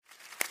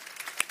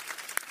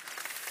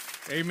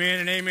Amen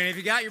and amen. If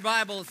you got your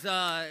Bibles,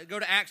 go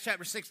to Acts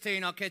chapter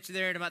 16. I'll catch you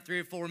there in about 3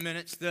 or 4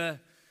 minutes. The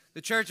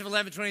Church of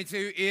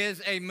 1122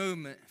 is a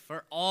movement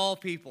for all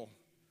people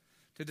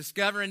to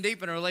discover and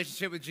deepen a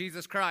relationship with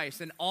Jesus Christ.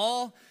 And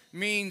all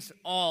means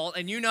all.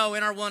 And you know,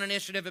 in our One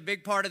Initiative, a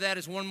big part of that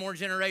is one more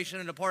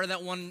generation. And a part of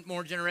that one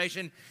more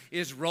generation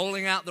is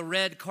rolling out the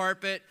red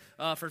carpet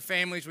for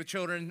families with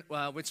children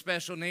with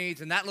special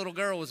needs. And that little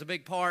girl was a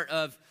big part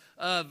of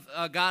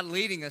God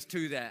leading us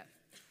to that.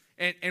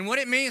 And what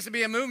it means to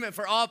be a movement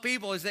for all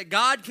people is that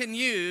God can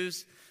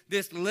use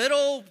this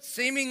little,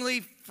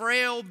 seemingly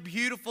frail,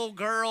 beautiful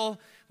girl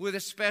with a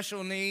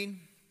special need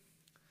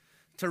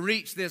to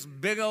reach this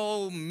big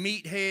old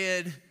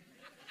meathead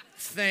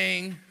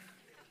thing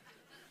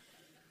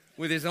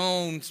with his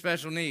own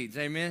special needs.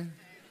 Amen?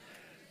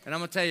 And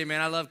I'm going to tell you,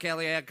 man, I love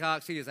Kelly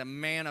Adcox. He is a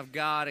man of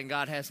God, and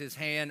God has his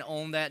hand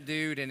on that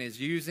dude and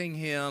is using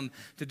him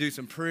to do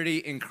some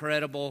pretty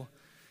incredible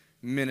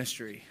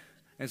ministry.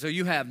 And so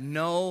you have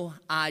no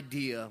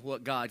idea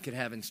what God could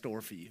have in store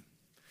for you.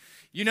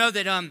 You know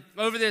that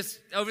over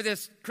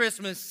this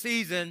Christmas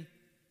season,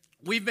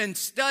 we've been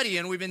starting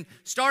in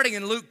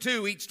Luke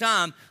 2 each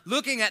time,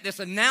 looking at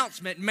this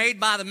announcement made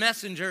by the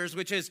messengers,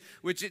 which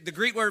the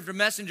Greek word for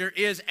messenger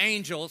is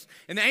angels.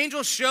 And the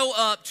angels show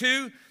up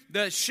to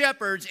the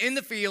shepherds in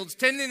the fields,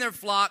 tending their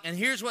flock, and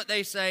here's what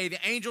they say. The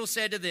angel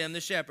said to them, the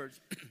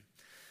shepherds,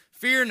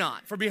 "Fear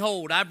not, for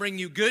behold, I bring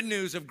you good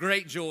news of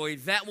great joy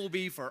that will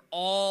be for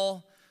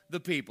all the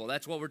people."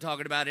 That's what we're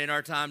talking about in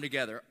our time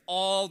together.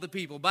 All the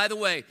people. By the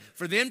way,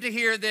 for them to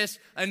hear this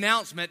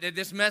announcement that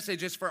this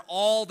message is for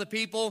all the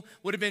people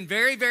would have been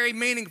very, very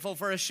meaningful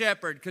for a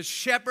shepherd, because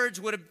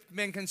shepherds would have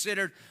been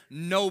considered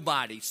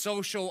nobody,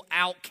 social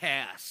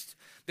outcasts,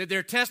 that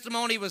their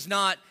testimony was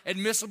not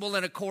admissible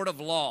in a court of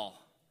law.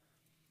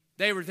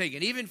 They were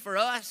thinking, even for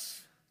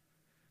us?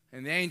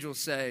 And the angels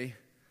say,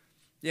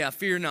 yeah,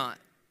 fear not,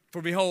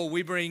 for behold,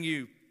 we bring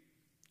you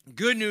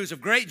good news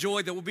of great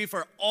joy that will be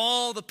for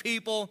all the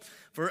people.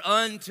 For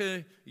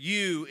unto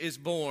you is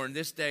born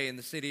this day in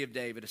the city of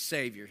David a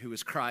Savior, who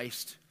is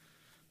Christ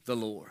the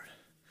Lord.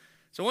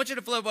 So I want you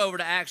to flip over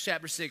to Acts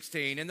chapter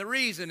 16. And the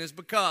reason is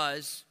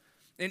because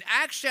in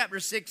Acts chapter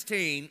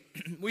 16,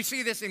 we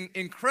see this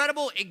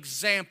incredible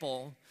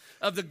example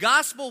of the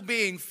gospel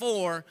being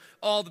for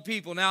all the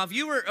people. Now, if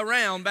you were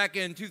around back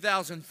in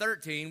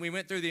 2013, we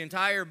went through the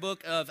entire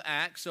book of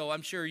Acts, so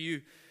I'm sure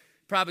you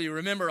probably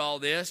remember all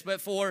this,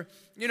 but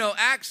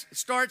Acts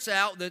starts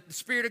out, the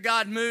Spirit of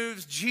God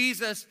moves,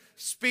 Jesus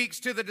speaks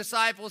to the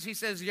disciples. He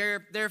says,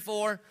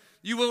 therefore,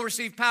 you will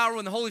receive power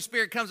when the Holy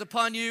Spirit comes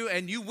upon you,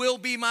 and you will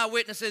be my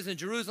witnesses in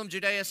Jerusalem,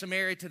 Judea,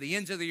 Samaria, to the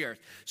ends of the earth.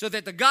 So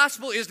that the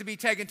gospel is to be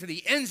taken to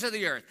the ends of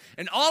the earth.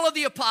 And all of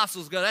the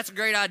apostles go, that's a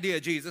great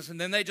idea, Jesus.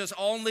 And then they just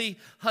only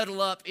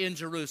huddle up in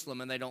Jerusalem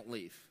and they don't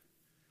leave.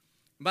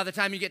 By the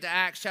time you get to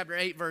Acts chapter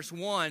 8, verse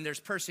 1,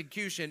 there's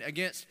persecution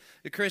against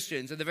the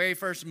Christians. And the very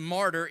first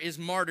martyr is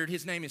martyred.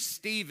 His name is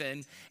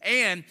Stephen.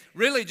 And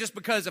really just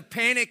because of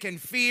panic and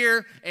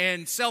fear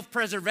and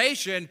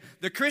self-preservation,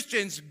 the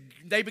Christians,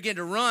 they begin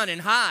to run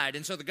and hide.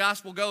 And so the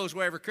gospel goes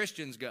wherever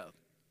Christians go.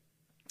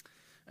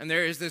 And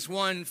there is this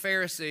one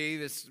Pharisee,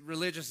 this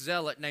religious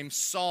zealot named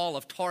Saul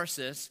of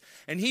Tarsus,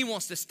 and he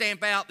wants to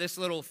stamp out this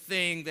little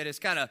thing that is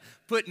kind of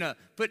putting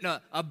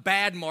a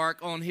bad mark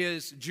on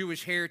his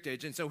Jewish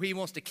heritage, and so he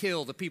wants to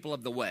kill the people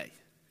of the way.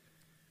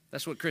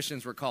 That's what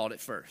Christians were called at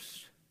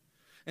first.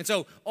 And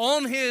so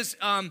on his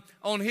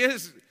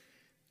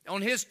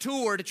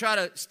tour to try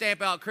to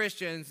stamp out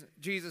Christians,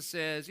 Jesus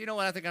says, you know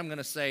what, I think I'm going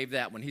to save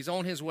that one. He's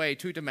on his way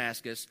to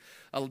Damascus.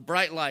 A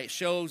bright light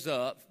shows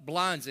up,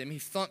 blinds him. He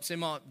thumps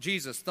him off.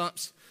 Jesus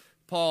thumps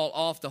Paul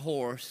off the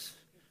horse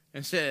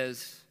and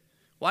says,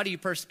 why do you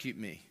persecute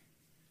me?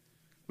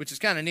 Which is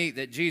kind of neat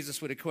that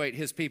Jesus would equate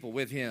his people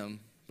with him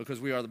because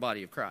we are the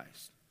body of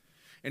Christ.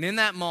 And in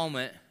that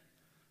moment,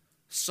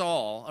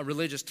 Saul, a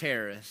religious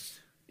terrorist,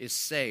 is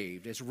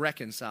saved, is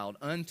reconciled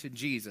unto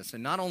Jesus.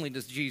 And not only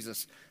does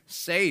Jesus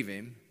save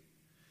him,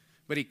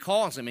 but he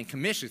calls him and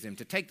commissions him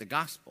to take the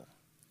gospel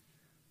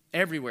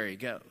everywhere he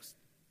goes.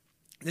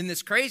 Then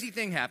this crazy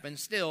thing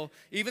happens still,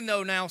 even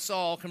though now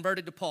Saul,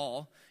 converted to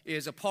Paul,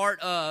 is a part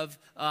of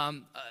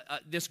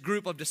this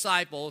group of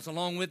disciples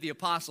along with the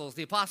apostles.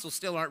 The apostles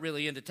still aren't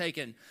really into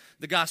taking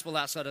the gospel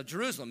outside of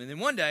Jerusalem. And then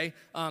one day,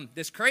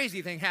 this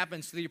crazy thing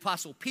happens to the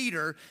apostle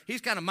Peter.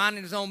 He's kind of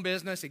minding his own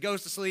business. He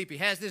goes to sleep. He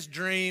has this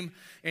dream.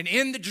 And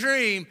in the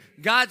dream,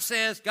 God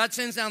sends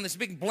down this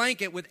big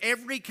blanket with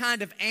every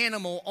kind of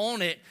animal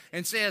on it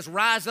and says,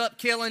 rise up,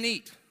 kill, and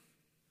eat.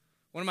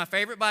 One of my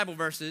favorite Bible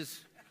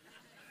verses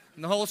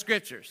in the whole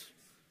scriptures.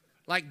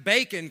 Like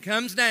bacon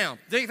comes down.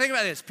 Think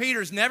about this.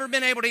 Peter's never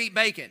been able to eat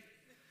bacon.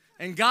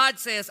 And God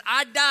says,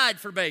 I died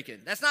for bacon.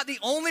 That's not the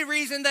only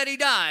reason that he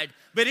died,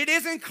 but it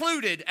is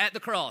included at the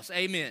cross.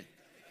 Amen.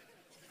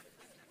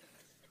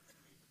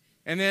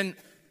 And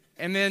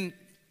then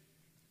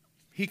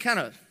he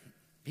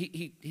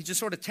just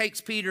sort of takes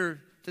Peter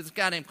to this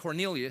guy named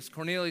Cornelius.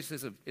 Cornelius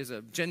is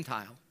a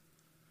Gentile.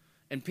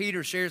 And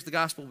Peter shares the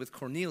gospel with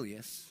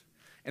Cornelius.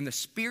 And the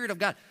Spirit of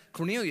God,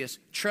 Cornelius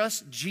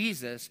trusts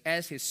Jesus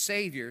as his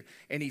Savior,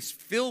 and he's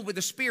filled with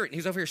the Spirit, and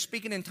he's over here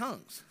speaking in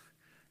tongues.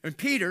 And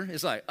Peter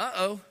is like,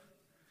 uh-oh,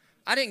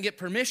 I didn't get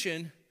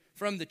permission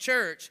from the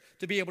church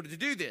to be able to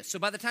do this. So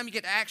by the time you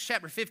get to Acts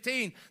chapter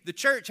 15, the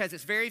church has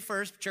its very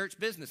first church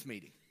business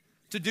meeting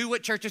to do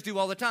what churches do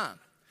all the time.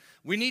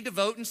 We need to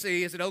vote and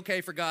see, is it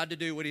okay for God to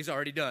do what he's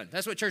already done?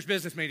 That's what church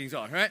business meetings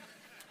are, right?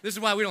 This is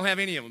why we don't have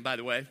any of them, by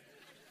the way.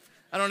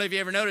 I don't know if you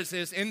ever noticed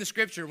this. In the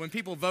scripture, when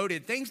people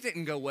voted, things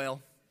didn't go well.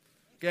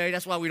 Okay,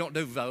 that's why we don't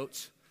do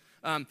votes.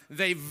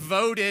 They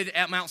voted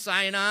at Mount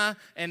Sinai,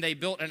 and they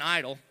built an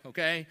idol,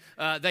 okay?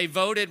 They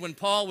voted when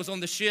Paul was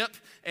on the ship,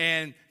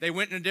 and they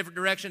went in a different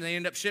direction, and they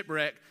ended up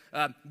shipwrecked.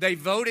 They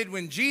voted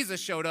when Jesus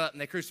showed up, and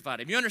they crucified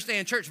him. You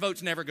understand, church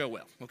votes never go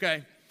well,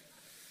 okay?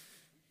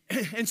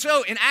 And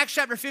so in Acts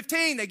chapter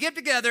 15, they get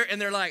together and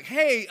they're like,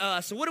 hey,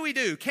 so what do we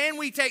do?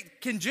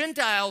 Can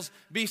Gentiles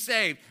be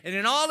saved? And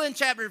in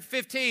chapter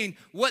 15,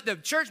 what the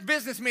church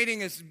business meeting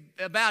is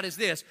about is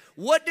this.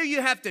 What do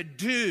you have to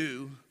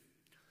do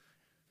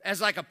as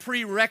like a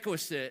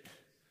prerequisite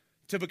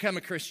to become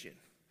a Christian?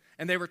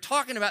 And they were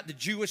talking about the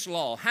Jewish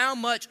law. How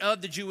much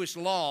of the Jewish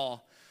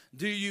law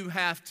do you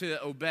have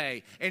to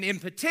obey? And in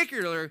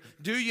particular,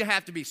 do you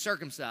have to be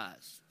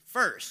circumcised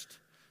first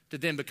to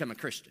then become a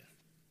Christian?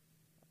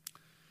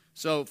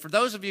 So for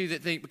those of you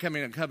that think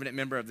becoming a covenant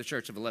member of the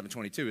Church of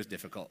 1122 is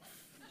difficult,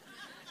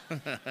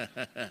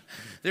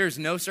 there is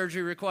no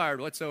surgery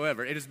required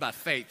whatsoever. It is by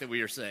faith that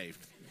we are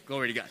saved.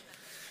 Glory to God.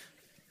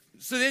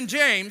 So then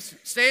James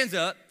stands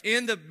up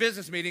in the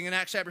business meeting in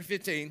Acts chapter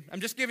 15.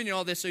 I'm just giving you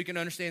all this so you can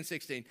understand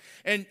 16.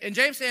 And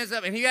James stands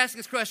up and he asks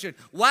this question,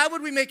 why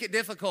would we make it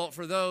difficult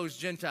for those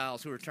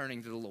Gentiles who are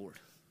turning to the Lord?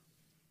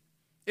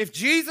 If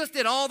Jesus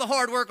did all the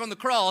hard work on the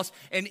cross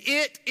and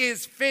it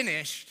is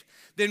finished,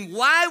 then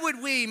why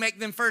would we make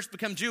them first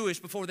become Jewish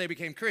before they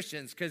became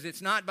Christians? Because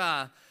it's not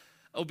by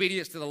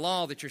obedience to the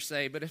law that you're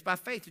saved, but it's by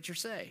faith that you're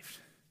saved.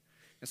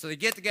 And so they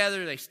get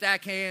together, they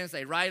stack hands,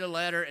 they write a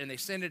letter, and they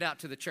send it out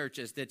to the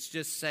churches that's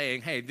just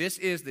saying, hey, this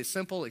is the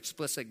simple,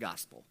 explicit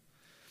gospel.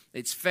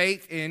 It's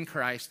faith in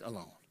Christ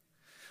alone.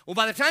 Well,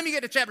 by the time you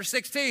get to chapter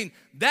 16,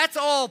 that's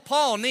all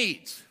Paul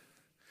needs.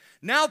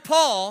 Now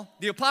Paul,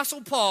 the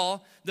Apostle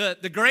Paul,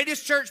 the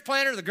greatest church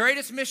planter, the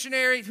greatest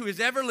missionary who has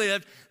ever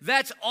lived,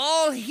 that's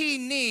all he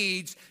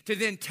needs to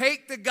then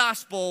take the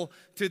gospel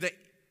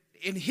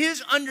in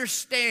his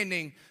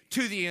understanding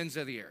to the ends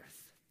of the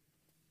earth.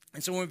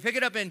 And so when we pick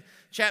it up in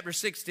chapter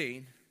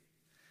 16,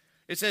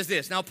 it says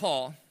this, now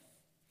Paul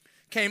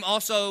came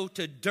also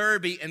to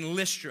Derbe and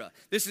Lystra.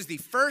 This is the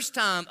first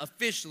time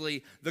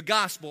officially the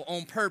gospel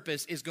on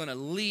purpose is going to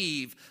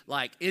leave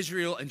like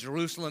Israel and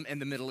Jerusalem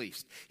and the Middle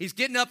East. He's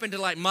getting up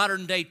into like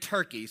modern day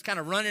Turkey. He's kind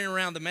of running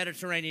around the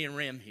Mediterranean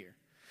rim here.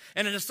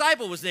 And a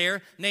disciple was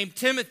there named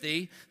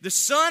Timothy, the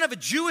son of a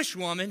Jewish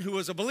woman who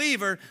was a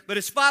believer, but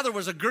his father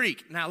was a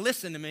Greek. Now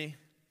listen to me.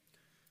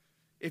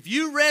 If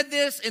you read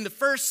this in the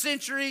first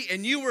century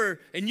and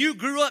you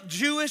grew up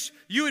Jewish,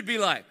 you would be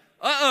like,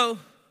 uh-oh.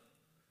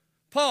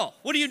 Paul,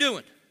 what are you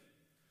doing?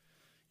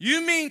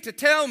 You mean to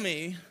tell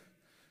me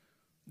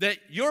that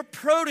your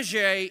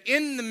protege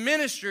in the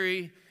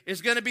ministry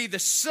is going to be the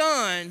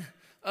son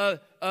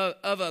of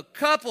a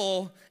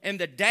couple and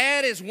the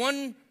dad is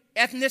one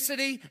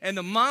ethnicity and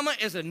the mama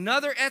is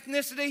another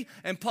ethnicity?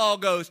 And Paul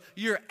goes,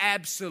 you're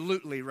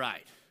absolutely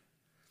right.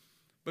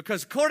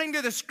 Because according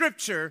to the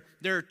scripture,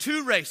 there are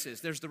two races.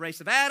 There's the race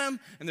of Adam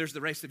and there's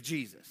the race of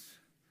Jesus.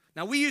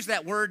 Now, we use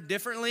that word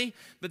differently,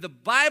 but the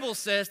Bible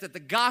says that the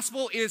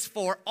gospel is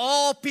for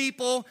all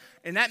people,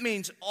 and that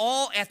means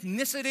all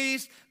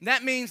ethnicities.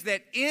 That means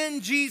that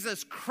in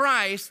Jesus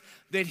Christ,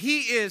 that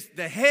he is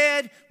the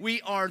head,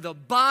 we are the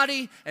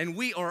body, and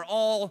we are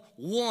all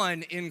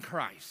one in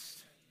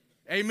Christ.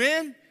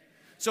 Amen?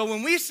 So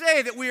when we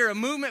say that we are a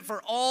movement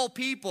for all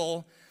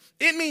people,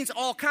 it means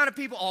all kind of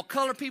people, all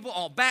color people,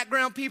 all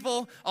background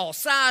people, all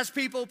size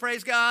people,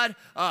 praise God,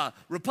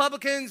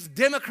 Republicans,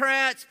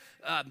 Democrats,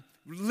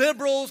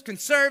 liberals,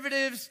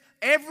 conservatives,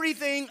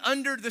 everything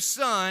under the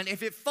sun.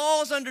 If it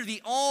falls under the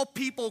all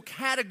people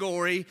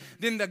category,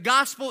 then the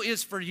gospel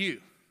is for you.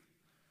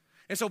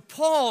 And so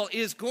Paul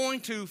is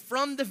going to,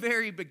 from the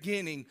very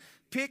beginning,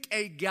 pick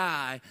a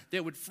guy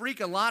that would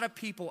freak a lot of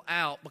people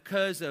out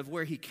because of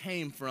where he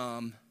came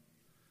from.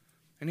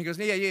 And he goes,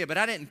 yeah, but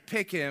I didn't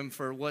pick him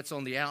for what's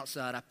on the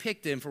outside. I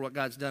picked him for what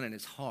God's done in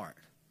his heart.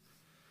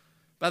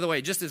 By the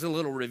way, just as a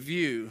little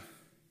review,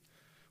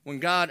 when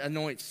God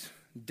anoints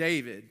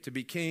David to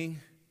be king,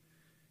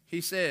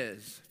 he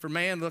says, for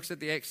man looks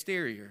at the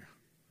exterior,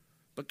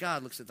 but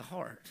God looks at the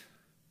heart.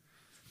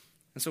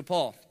 And so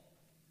Paul,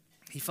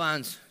 he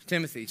finds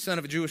Timothy, son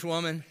of a Jewish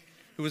woman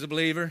who was a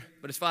believer,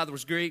 but his father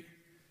was Greek.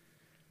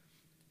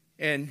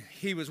 And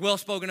he was well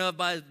spoken of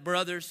by his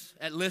brothers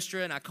at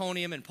Lystra and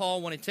Iconium, and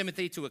Paul wanted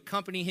Timothy to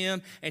accompany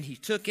him, and he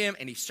took him,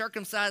 and he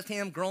circumcised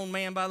him, grown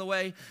man, by the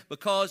way,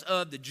 because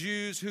of the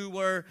Jews who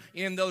were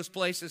in those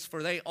places,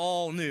 for they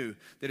all knew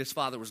that his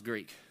father was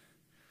Greek.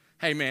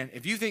 Hey, man,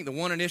 if you think the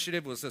One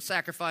Initiative was a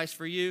sacrifice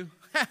for you,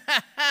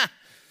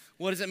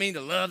 What does it mean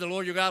to love the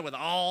Lord your God with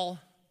all?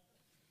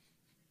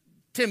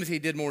 Timothy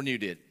did more than you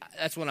did.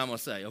 That's what I'm going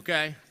to say,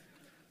 okay?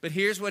 But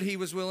here's what he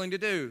was willing to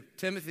do.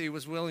 Timothy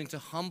was willing to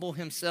humble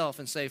himself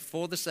and say,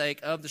 for the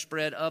sake of the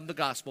spread of the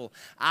gospel,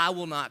 I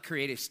will not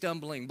create a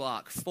stumbling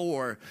block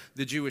for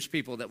the Jewish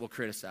people that will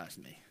criticize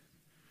me.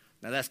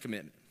 Now, that's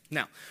commitment.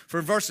 Now,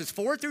 for verses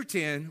 4 through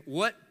 10,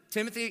 what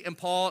Timothy and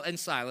Paul and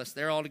Silas,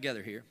 they're all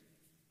together here.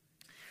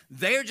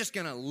 They're just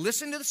going to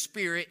listen to the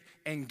Spirit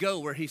and go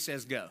where he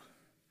says go.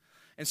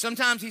 And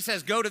sometimes he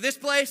says, go to this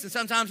place, and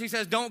sometimes he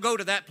says, don't go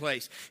to that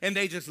place. And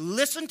they just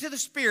listen to the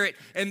Spirit,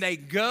 and they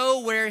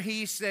go where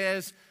he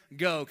says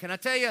go. Can I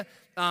tell you,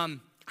 I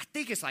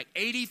think it's like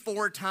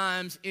 84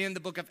 times in the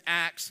book of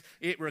Acts,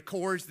 it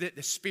records that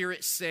the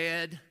Spirit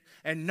said,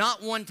 and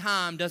not one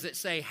time does it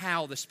say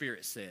how the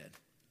Spirit said.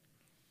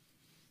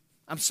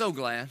 I'm so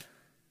glad.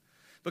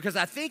 Because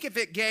I think if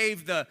it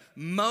gave the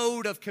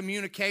mode of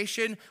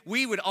communication,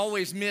 we would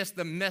always miss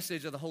the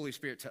message of the Holy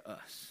Spirit to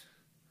us.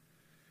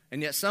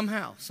 And yet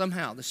somehow,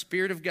 the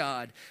Spirit of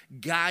God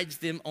guides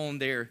them on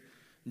their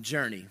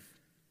journey.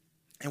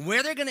 And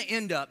where they're going to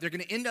end up, they're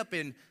going to end up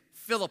in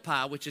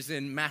Philippi, which is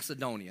in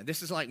Macedonia.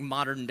 This is like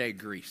modern day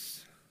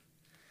Greece.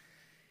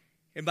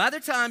 And by the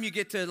time you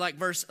get to like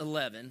verse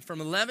 11,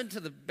 from 11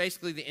 to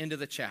basically the end of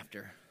the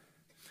chapter,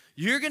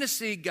 you're going to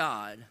see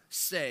God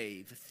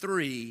save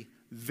 3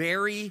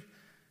 very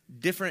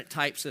different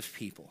types of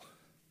people.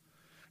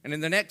 And in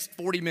the next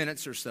 40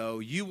 minutes or so,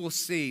 you will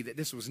see that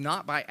this was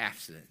not by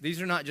accident. These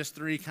are not just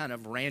 3 kind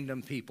of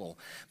random people.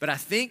 But I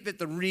think that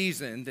the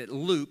reason that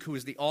Luke, who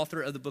is the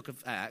author of the book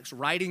of Acts,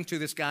 writing to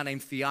this guy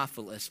named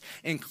Theophilus,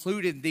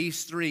 included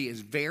these 3 is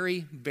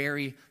very,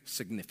 very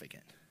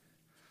significant.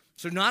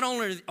 So not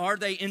only are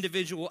they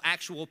individual,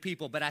 actual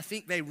people, but I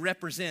think they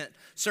represent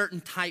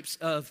certain types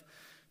of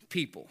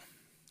people.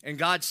 And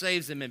God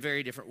saves them in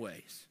very different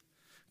ways.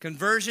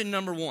 Conversion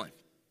number 1.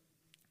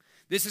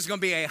 This is going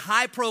to be a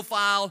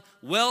high-profile,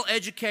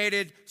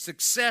 well-educated,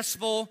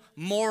 successful,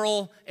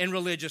 moral, and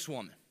religious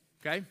woman,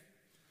 okay?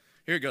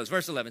 Here it goes,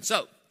 verse 11.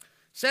 So,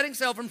 setting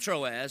sail from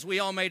Troas, we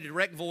all made a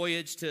direct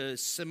voyage to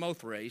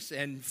Samothrace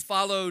and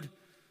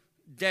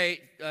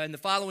and the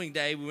following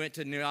day, we went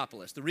to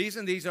Neapolis. The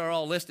reason these are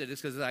all listed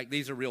is because, like,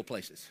 these are real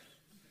places.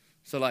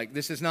 So, like,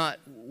 this is not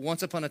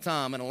once upon a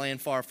time in a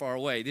land far, far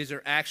away. These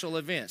are actual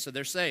events. So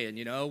they're saying,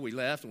 you know, we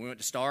left and we went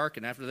to Stark,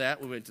 and after that,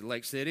 we went to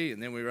Lake City,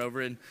 and then we were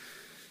over in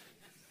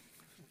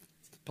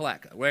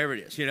Palaka, wherever it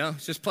is, you know,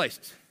 it's just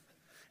places.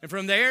 And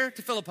from there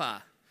to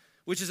Philippi,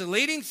 which is a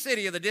leading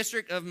city of the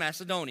district of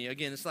Macedonia.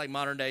 Again, it's like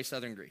modern-day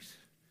southern Greece,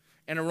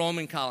 and a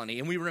Roman colony.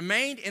 And we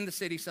remained in the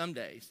city some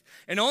days.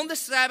 And on the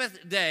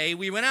Sabbath day,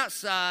 we went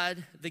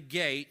outside the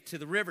gate to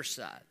the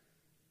riverside,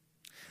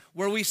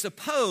 where we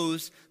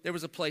supposed there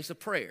was a place of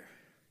prayer.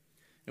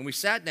 And we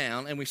sat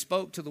down, and we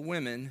spoke to the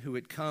women who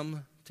had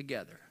come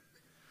together.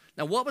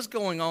 Now, what was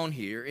going on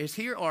here is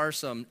here are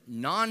some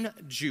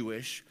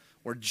non-Jewish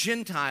or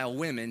Gentile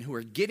women who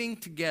are getting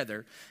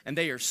together, and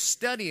they are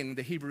studying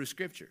the Hebrew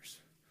Scriptures.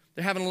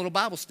 They're having a little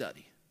Bible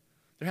study.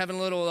 They're having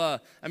a little,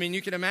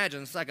 you can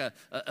imagine, it's like a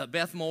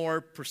Beth Moore,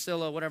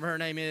 Priscilla, whatever her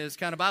name is,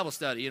 kind of Bible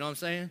study, you know what I'm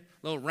saying?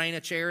 A little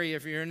Raina Cherry,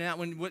 if you're in that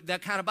one,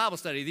 that kind of Bible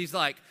study. These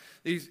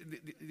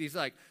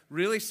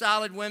really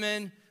solid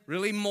women,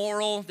 really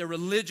moral, they're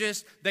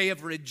religious. They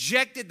have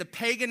rejected the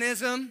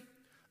paganism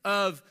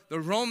of the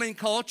Roman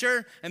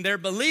culture, and they're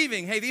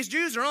believing, hey, these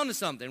Jews are onto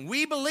something.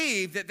 We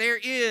believe that there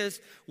is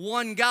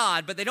one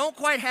God, but they don't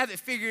quite have it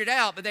figured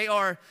out, but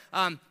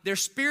they're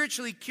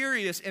spiritually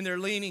curious, and they're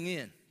leaning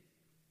in.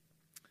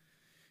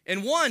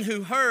 And one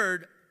who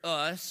heard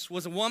us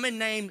was a woman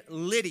named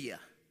Lydia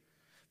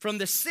from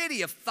the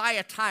city of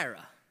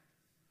Thyatira.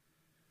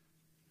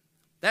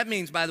 That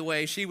means, by the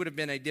way, she would have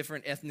been a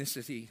different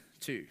ethnicity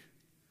too.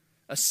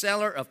 A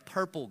seller of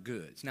purple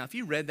goods. Now, if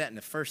you read that in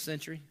the first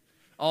century,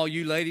 all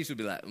you ladies would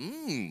be like,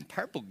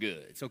 purple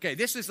goods. Okay,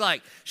 she's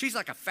like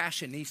a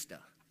fashionista.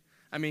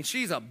 I mean,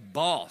 she's a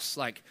boss.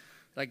 Like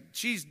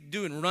she's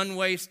doing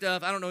runway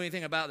stuff. I don't know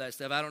anything about that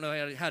stuff. I don't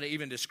know how to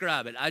even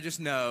describe it. I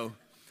just know,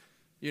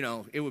 you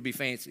know, it would be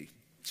fancy.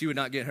 She would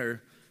not get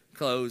her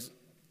clothes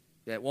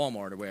at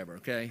Walmart or wherever,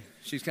 okay?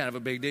 She's kind of a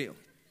big deal.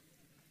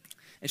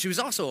 And she was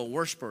also a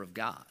worshiper of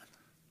God.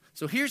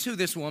 So here's who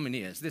this woman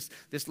is,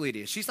 this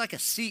Lydia. She's like a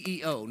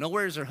CEO.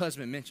 Nowhere is her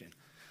husband mentioned.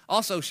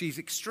 Also, she's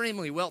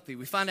extremely wealthy.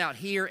 We find out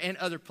here and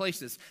other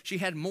places she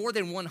had more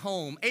than one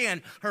home,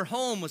 and her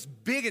home was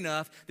big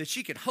enough that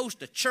she could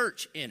host a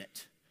church in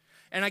it.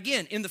 And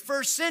again, in the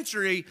first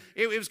century,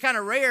 it was kind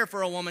of rare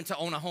for a woman to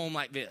own a home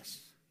like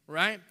this,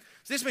 right?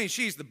 So this means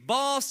she's the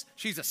boss,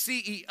 she's a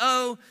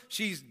CEO,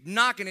 she's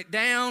knocking it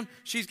down.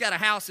 She's got a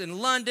house in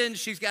London,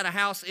 she's got a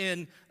house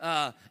in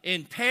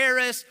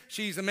Paris,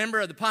 she's a member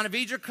of the Ponte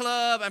Vedra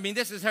Club. I mean,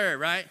 this is her,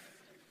 right?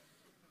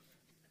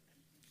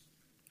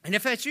 And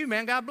if that's you,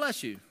 man, God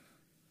bless you.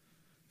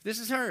 This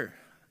is her.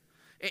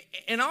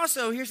 And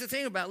also, here's the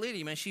thing about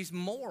Lydia, man, she's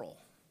moral.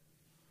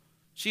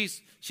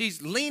 She's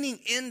leaning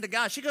into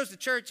God. She goes to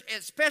church,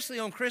 especially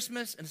on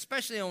Christmas and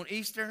especially on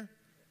Easter.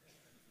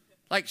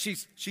 Like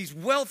she's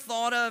well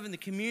thought of in the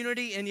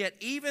community, and yet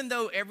even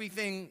though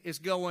everything is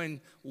going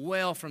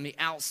well from the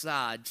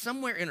outside,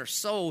 somewhere in her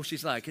soul,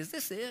 she's like, is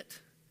this it?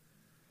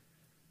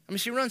 I mean,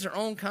 she runs her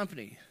own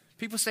company.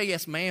 People say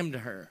yes, ma'am, to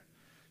her.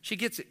 She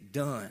gets it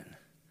done.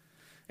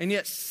 And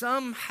yet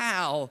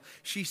somehow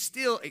she's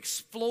still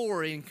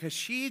exploring because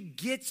she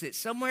gets it.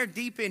 Somewhere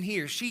deep in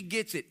here, she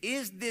gets it.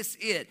 Is this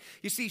it?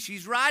 You see,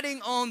 she's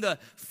riding on the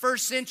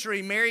first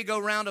century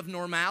merry-go-round of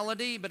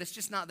normality, but it's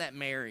just not that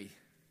merry.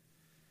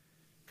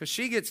 Because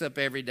she gets up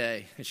every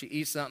day and she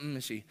eats something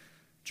and she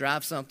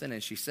drives something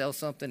and she sells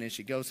something and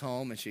she goes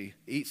home and she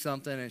eats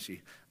something and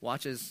she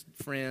watches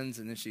Friends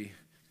and then she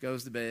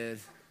goes to bed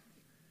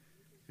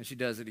and she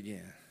does it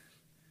again.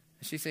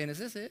 And she's saying, is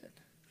this it?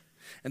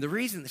 And the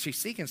reason that she's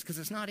seeking is because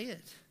it's not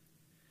it.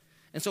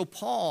 And so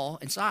Paul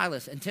and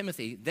Silas and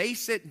Timothy, they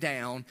sit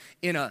down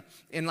in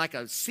like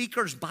a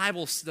seeker's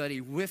Bible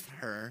study with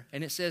her,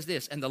 and it says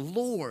this, and the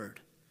Lord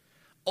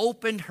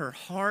opened her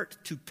heart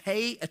to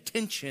pay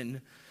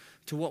attention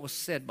to what was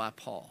said by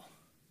Paul.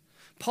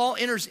 Paul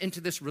enters into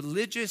this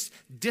religious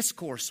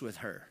discourse with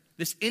her,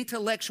 this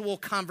intellectual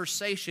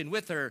conversation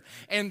with her,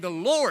 and the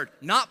Lord,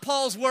 not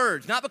Paul's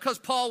words, not because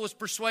Paul was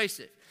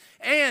persuasive,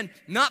 and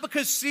not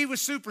because she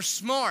was super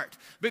smart,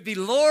 but the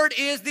Lord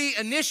is the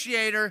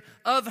initiator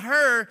of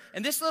her.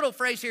 And this little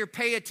phrase here,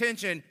 pay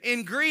attention,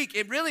 in Greek,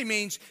 it really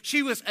means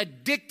she was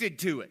addicted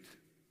to it.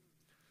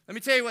 Let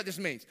me tell you what this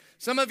means.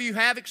 Some of you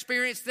have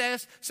experienced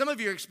this. Some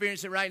of you are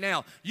experiencing it right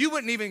now. You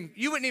wouldn't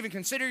even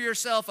consider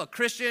yourself a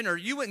Christian, or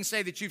you wouldn't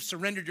say that you've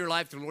surrendered your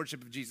life to the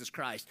Lordship of Jesus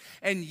Christ.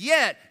 And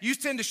yet, you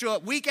tend to show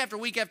up week after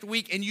week after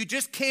week, and you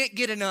just can't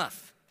get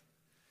enough.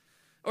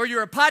 Or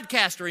you're a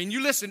podcaster and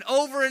you listen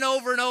over and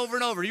over and over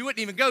and over. You wouldn't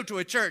even go to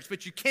a church,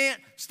 but you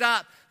can't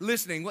stop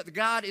listening. What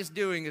God is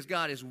doing is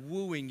God is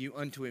wooing you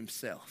unto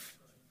himself.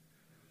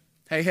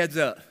 Hey, heads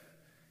up.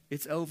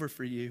 It's over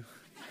for you.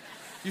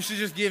 You should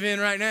just give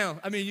in right now.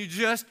 I mean, you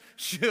just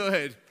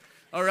should.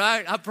 All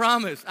right? I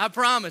promise. I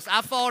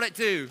fought it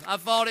too.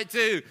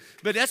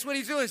 But that's what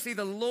he's doing. See,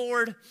 the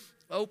Lord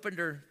opened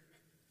her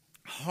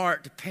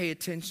heart to pay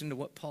attention to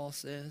what Paul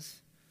says.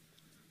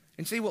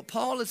 And see what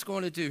Paul is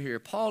going to do here.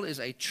 Paul is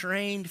a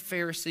trained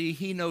Pharisee.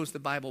 He knows the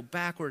Bible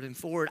backward and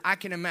forward. I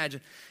can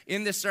imagine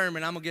in this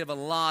sermon, I'm going to give a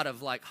lot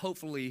of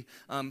hopefully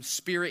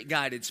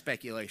spirit-guided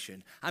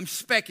speculation. I'm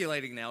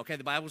speculating now, okay?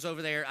 The Bible's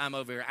over there. I'm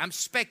over here. I'm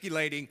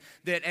speculating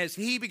that as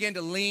he began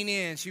to lean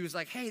in, she was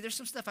like, hey, there's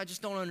some stuff I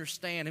just don't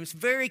understand. It was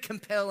very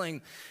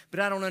compelling, but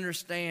I don't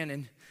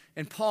understand.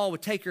 And Paul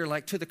would take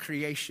her to the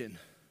creation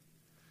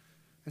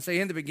and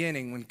say, in the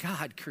beginning, when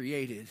God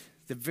created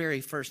the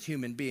very first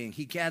human being,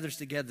 he gathers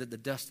together the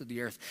dust of the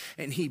earth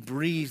and he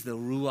breathes the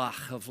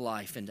ruach of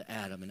life into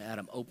Adam, and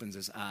Adam opens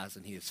his eyes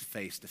and he is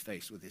face to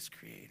face with his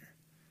creator.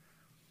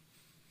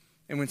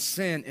 And when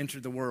sin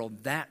entered the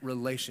world, that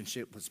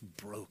relationship was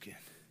broken.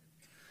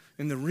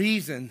 And the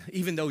reason,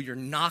 even though you're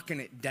knocking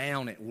it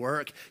down at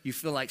work, you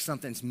feel like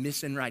something's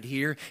missing right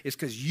here, is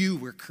because you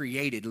were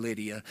created,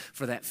 Lydia,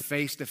 for that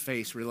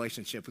face-to-face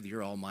relationship with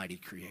your almighty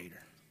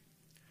creator.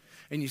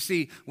 And you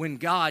see, when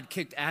God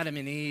kicked Adam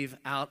and Eve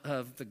out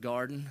of the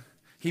garden,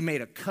 he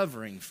made a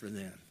covering for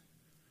them,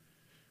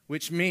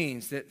 which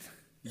means that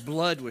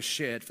blood was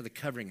shed for the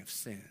covering of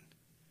sin.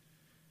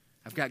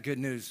 I've got good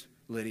news,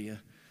 Lydia.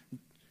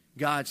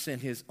 God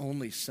sent his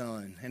only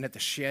son, and at the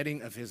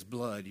shedding of his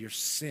blood, your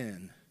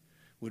sin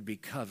would be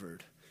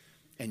covered,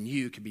 and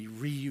you could be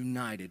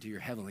reunited to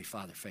your heavenly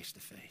Father face to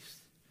face.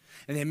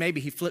 And then maybe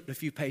he flipped a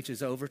few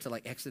pages over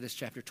to Exodus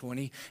chapter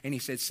 20, and he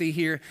said, see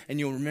here, and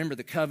you'll remember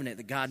the covenant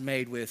that God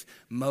made with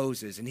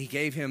Moses, and he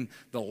gave him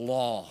the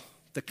law,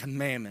 the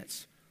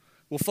commandments.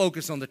 We'll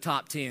focus on the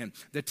top 10.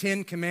 The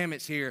 10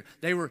 commandments here,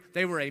 they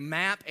were a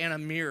map and a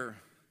mirror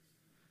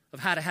of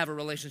how to have a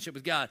relationship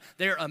with God.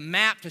 They're a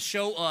map to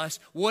show us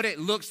what it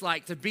looks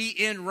like to be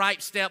in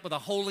right step with a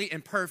holy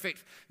and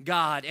perfect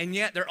God. And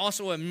yet they're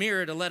also a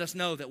mirror to let us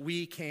know that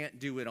we can't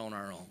do it on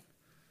our own,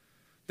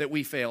 that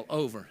we fail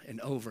over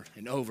and over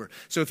and over.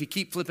 So if you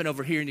keep flipping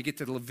over here and you get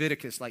to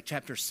Leviticus,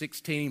 chapter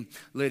 16,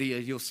 Lydia,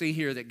 you'll see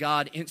here that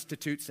God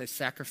institutes a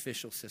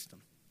sacrificial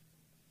system,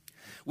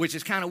 which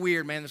is kind of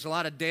weird, man. There's a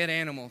lot of dead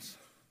animals,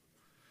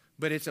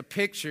 but it's a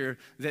picture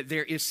that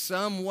there is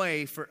some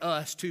way for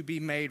us to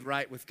be made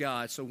right with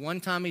God. So one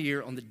time a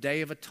year on the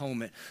Day of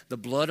Atonement, the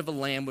blood of a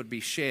lamb would be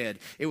shed.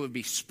 It would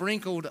be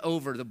sprinkled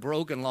over the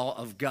broken law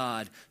of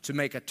God to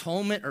make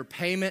atonement or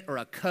payment or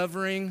a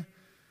covering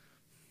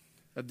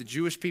of the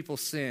Jewish people's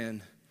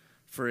sin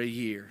for a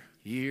year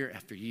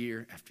after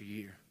year after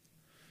year.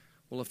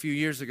 Well, a few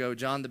years ago,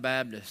 John the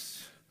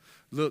Baptist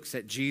looks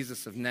at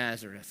Jesus of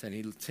Nazareth and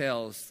he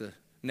tells the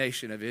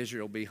nation of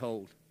Israel,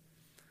 behold,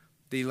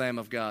 the Lamb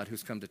of God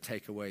who's come to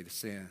take away the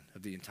sin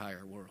of the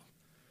entire world.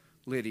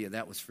 Lydia,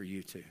 that was for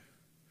you too.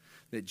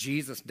 That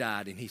Jesus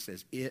died and he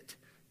says, it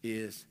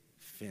is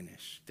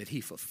finished. That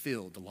he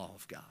fulfilled the law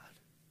of God.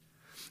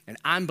 And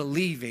I'm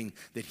believing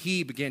that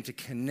he began to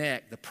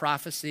connect the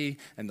prophecy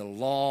and the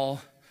law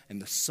and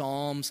the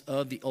Psalms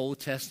of the Old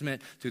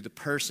Testament through the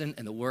person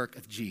and the work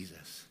of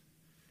Jesus.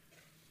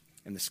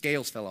 And the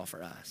scales fell off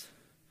her eyes,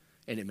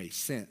 and it made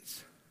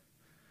sense.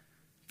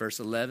 Verse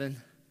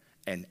 11,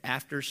 and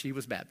after she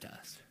was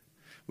baptized,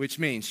 which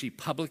means she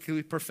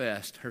publicly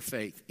professed her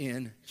faith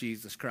in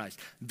Jesus Christ.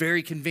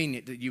 Very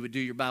convenient that you would do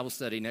your Bible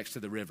study next to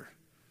the river.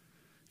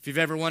 If you've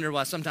ever wondered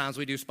why sometimes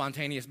we do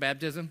spontaneous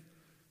baptism,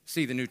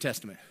 see the New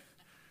Testament.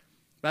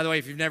 By the way,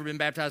 if you've never been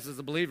baptized as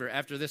a believer,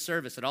 after this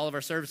service, at all of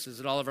our services,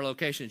 at all of our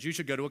locations, you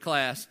should go to a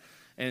class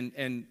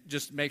and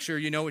just make sure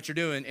you know what you're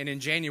doing. And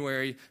in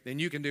January, then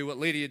you can do what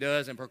Lydia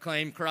does and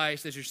proclaim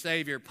Christ as your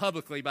Savior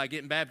publicly by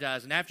getting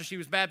baptized. And after she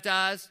was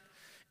baptized,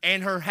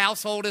 and her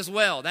household as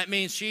well. That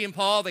means she and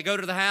Paul, they go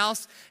to the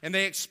house and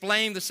they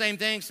explain the same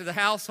things to the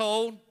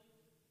household.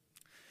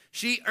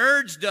 She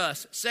urged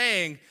us,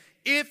 saying,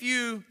 if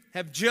you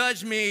have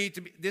judged me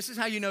to be, this is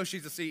how you know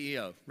she's a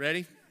CEO.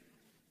 Ready?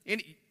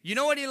 You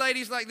know any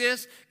ladies like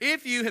this?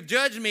 If you have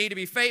judged me to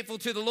be faithful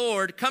to the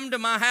Lord, come to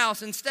my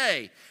house and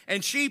stay.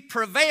 And she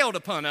prevailed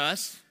upon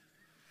us,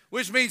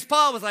 which means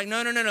Paul was like,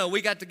 no,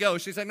 we got to go.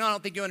 She's like, no, I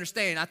don't think you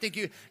understand. I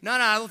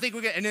don't think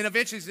we get. And then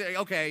eventually, she's like,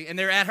 okay, and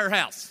they're at her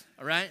house,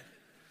 all right?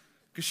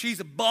 Because she's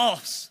a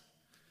boss.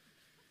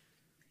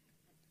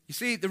 You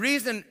see, the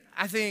reason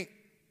I think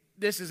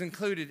this is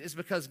included is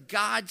because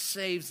God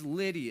saves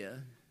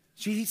Lydia.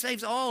 He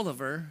saves all of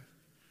her,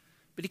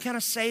 but he kind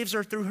of saves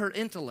her through her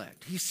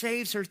intellect. He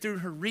saves her through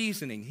her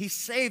reasoning. He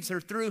saves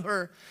her through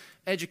her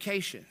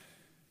education.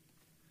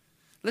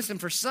 Listen,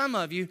 for some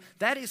of you,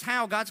 that is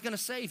how God's going to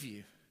save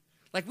you.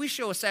 Like we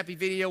show a sappy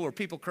video where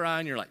people cry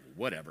and you're like,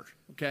 whatever,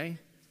 okay?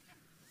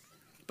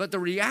 But the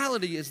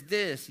reality is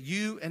this,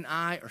 you and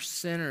I are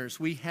sinners.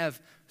 We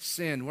have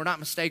sinned. We're not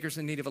mistakers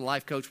in need of a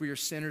life coach. We are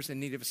sinners in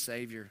need of a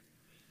Savior.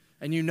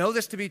 And you know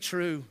this to be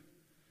true.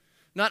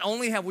 Not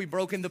only have we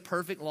broken the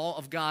perfect law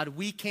of God,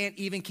 we can't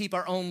even keep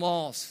our own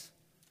laws.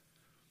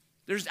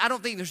 I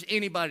don't think there's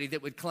anybody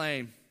that would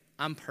claim,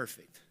 I'm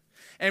perfect.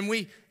 And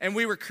we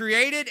were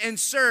created and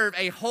serve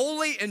a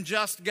holy and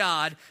just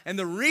God. And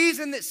the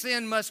reason that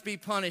sin must be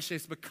punished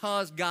is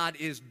because God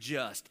is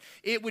just.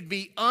 It would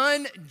be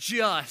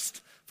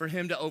unjust for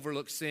him to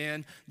overlook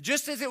sin,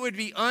 just as it would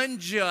be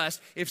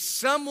unjust if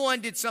someone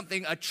did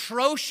something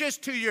atrocious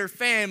to your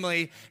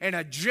family and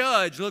a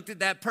judge looked at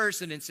that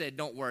person and said,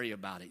 don't worry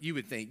about it. You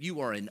would think you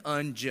are an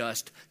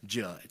unjust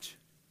judge.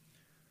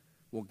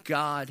 Well,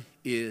 God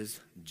is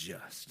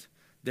just.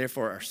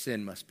 Therefore, our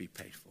sin must be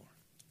paid for.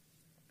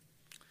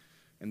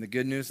 And the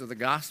good news of the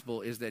gospel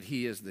is that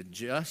he is the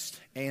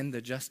just and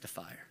the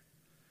justifier,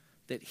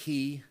 that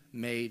he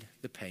made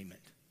the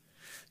payment.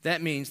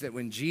 That means that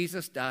when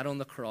Jesus died on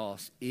the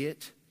cross,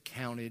 it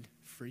counted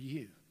for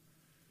you.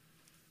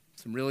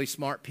 Some really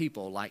smart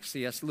people like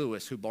C.S.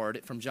 Lewis, who borrowed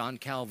it from John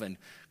Calvin,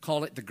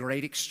 call it the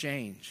great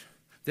exchange,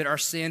 that our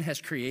sin has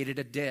created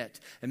a debt.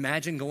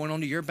 Imagine going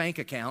onto your bank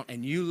account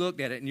and you looked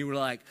at it and you were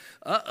like,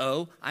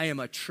 uh-oh, I am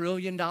 $1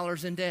 trillion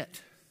in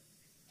debt.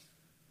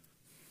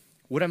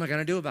 What am I going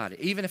to do about it?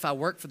 Even if I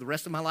work for the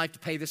rest of my life to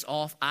pay this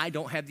off, I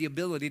don't have the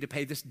ability to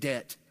pay this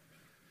debt.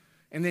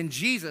 And then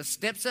Jesus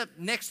steps up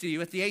next to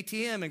you at the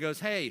ATM and goes,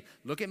 hey,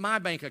 look at my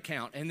bank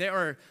account. And there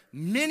are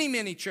many,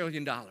 many $1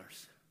 trillion.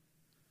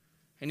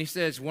 And he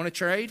says, want to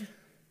trade?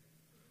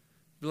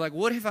 You're like,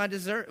 what have I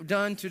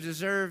done to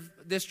deserve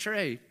this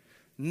trade?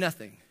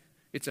 Nothing.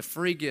 It's a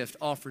free gift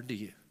offered to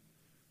you.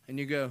 And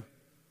you go,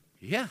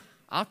 yeah,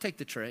 I'll take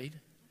the trade.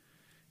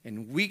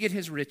 And we get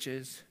his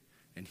riches,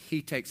 and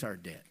he takes our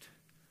debt.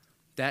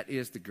 That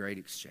is the great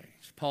exchange.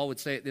 Paul would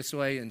say it this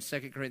way in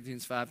 2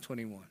 Corinthians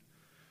 5:21,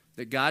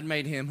 that God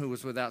made him who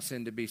was without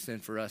sin to be sin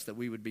for us, that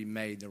we would be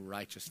made the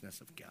righteousness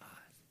of God.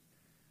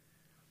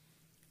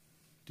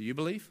 Do you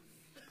believe?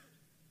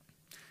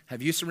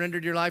 Have you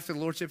surrendered your life to the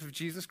Lordship of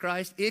Jesus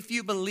Christ? If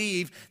you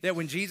believe that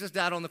when Jesus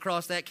died on the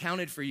cross, that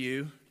counted for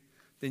you,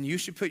 then you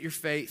should put your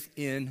faith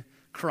in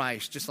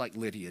Christ, just like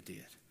Lydia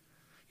did.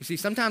 You see,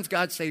 sometimes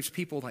God saves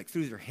people like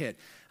through their head.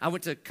 I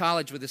went to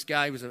college with this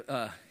guy.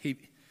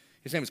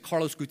 His name was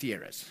Carlos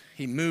Gutierrez.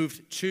 He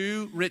moved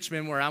to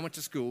Richmond, where I went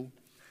to school.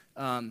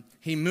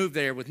 He moved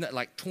there with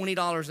like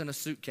 $20 in a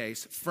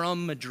suitcase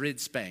from Madrid,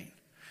 Spain.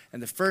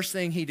 And the first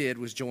thing he did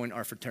was join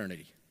our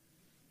fraternity,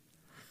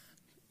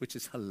 which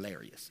is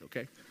hilarious,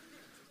 okay?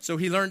 So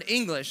he learned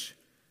English.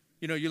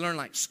 You know, you learn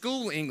like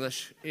school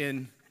English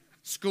in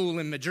school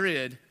in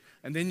Madrid,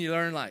 and then you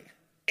learn like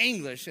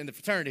English in the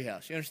fraternity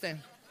house. You understand?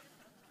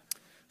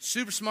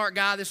 Super smart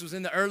guy. This was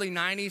in the early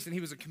 90s, and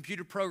he was a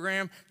computer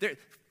programmer. There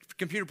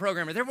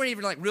weren't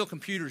even like real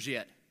computers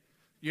yet.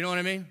 You know what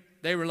I mean?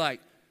 They were like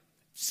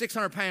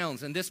 600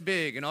 pounds and this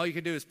big, and all you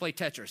could do is play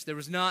Tetris.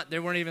 They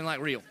weren't even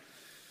like real.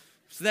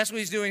 So that's what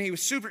he's doing. He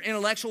was super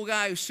intellectual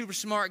guy, he was super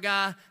smart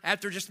guy.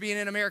 After just being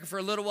in America for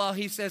a little while,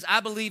 he says,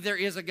 I believe there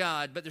is a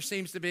God, but there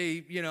seems to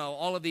be,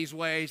 all of these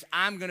ways.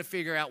 I'm going to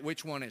figure out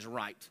which one is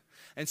right.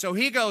 And so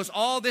he goes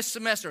all this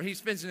semester. He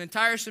spends an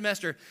entire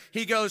semester.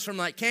 He goes from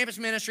like campus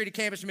ministry to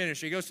campus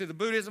ministry. He goes through the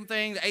Buddhism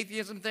thing, the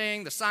atheism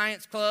thing, the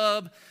science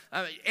club,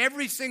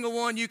 every single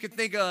one you could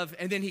think of.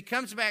 And then he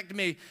comes back to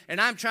me,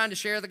 and I'm trying to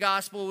share the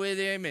gospel with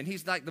him. And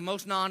he's like the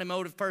most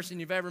non-emotive person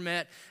you've ever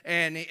met.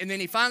 And then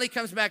he finally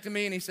comes back to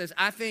me, and he says,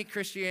 I think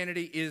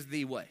Christianity is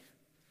the way.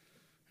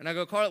 And I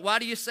go, Carl, why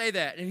do you say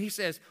that? And he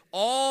says,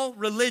 all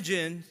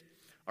religions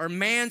are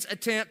man's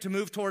attempt to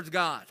move towards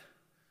God.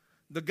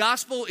 The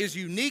gospel is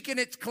unique in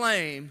its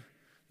claim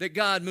that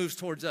God moves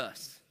towards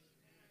us.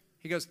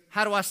 He goes,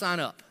 how do I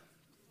sign up?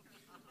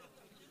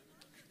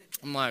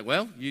 I'm like,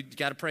 well, you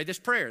got to pray this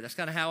prayer. That's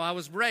kind of how I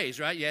was raised,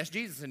 right? You ask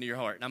Jesus into your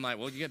heart. And I'm like,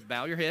 well, you got to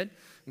bow your head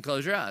and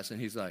close your eyes. And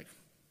he's like,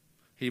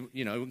 he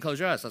wouldn't close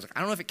your eyes. I was like,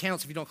 I don't know if it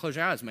counts if you don't close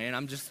your eyes, man.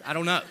 I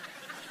don't know.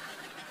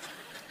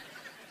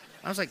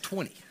 I was like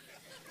 20.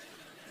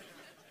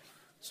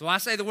 So I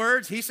say the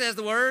words, he says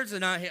the words,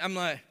 and I'm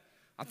like,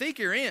 I think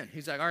you're in.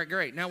 He's like, all right,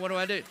 great. Now what do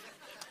I do?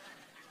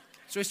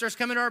 So he starts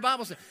coming to our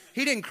Bible study.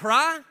 He didn't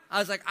cry. I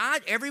was like,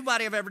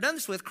 everybody I've ever done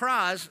this with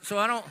cries, so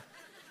I don't.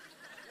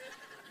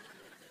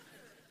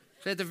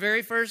 So at the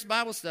very first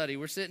Bible study,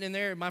 we're sitting in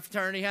there at my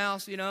fraternity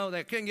house, they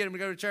couldn't get him to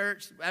go to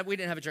church. We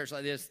didn't have a church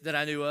like this that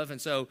I knew of,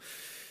 and so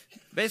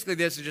basically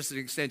this is just an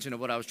extension of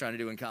what I was trying to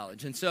do in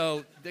college. And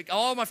so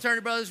all my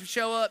fraternity brothers would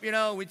show up,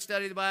 we'd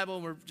study the Bible,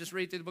 and we're just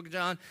read through the book of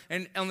John.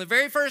 And on the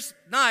very first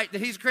night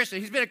that he's a Christian,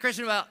 he's been a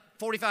Christian about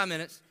 45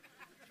 minutes.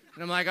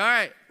 And I'm like, all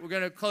right, we're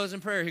going to close in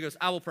prayer. He goes,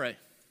 I will pray.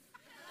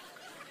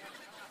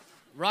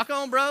 Rock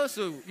on, bro.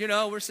 So,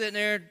 we're sitting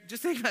there,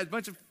 just think about a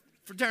bunch of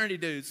fraternity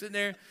dudes sitting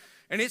there.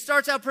 And it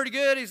starts out pretty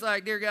good. He's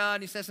like, dear God,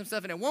 and he says some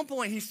stuff. And at one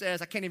point he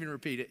says, I can't even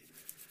repeat it.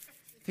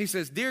 He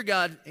says, dear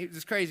God,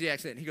 this crazy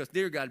accent. He goes,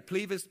 dear God,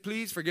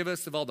 please forgive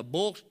us of all the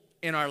bull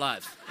in our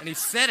lives. And he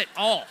said it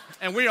all.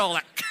 And we all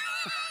like,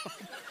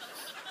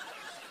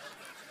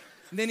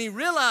 and then he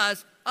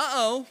realized,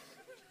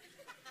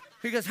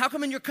 He goes, how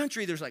come in your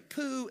country there's like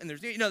poo and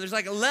there's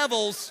like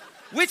levels.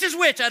 Which is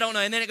which? I don't know.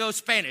 And then it goes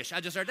Spanish.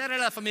 I just heard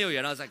da-da-da familia.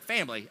 And I was like,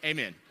 family,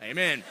 amen,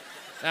 amen.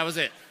 That was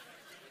it.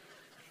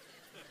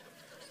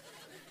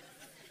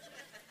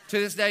 To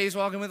this day, he's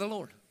walking with the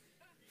Lord.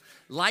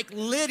 Like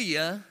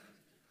Lydia,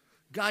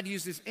 God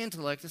used his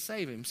intellect to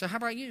save him. So how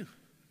about you?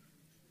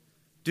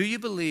 Do you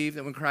believe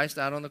that when Christ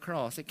died on the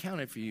cross, it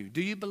counted for you?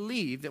 Do you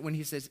believe that when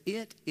he says,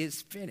 it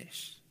is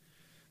finished,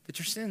 that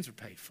your sins are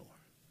paid for?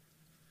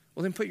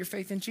 Well, then put your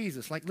faith in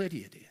Jesus like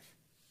Lydia did.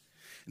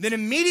 And then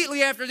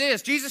immediately after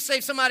this, Jesus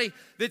saved somebody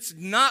that's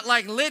not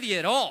like Lydia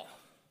at all.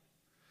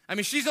 I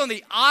mean, she's on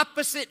the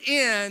opposite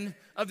end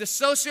of the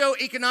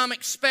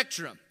socioeconomic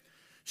spectrum.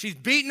 She's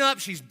beaten up,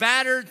 she's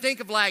battered. Think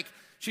of like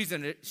she's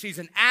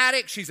an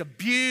addict, she's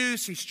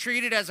abused, she's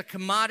treated as a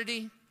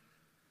commodity.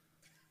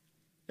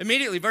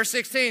 Immediately, verse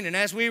 16, and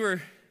as we were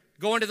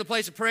going to the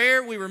place of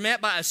prayer, we were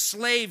met by a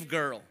slave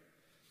girl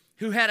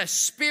who had a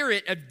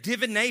spirit of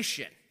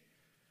divination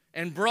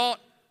and brought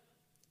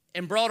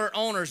her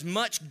owners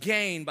much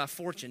gain by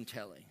fortune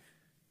telling.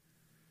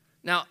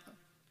 Now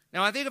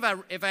I think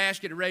if I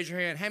ask you to raise your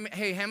hand,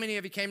 how many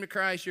of you came to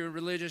Christ, you were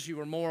religious, you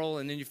were moral,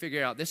 and then you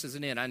figure out this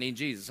isn't it, I need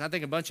Jesus. I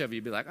think a bunch of you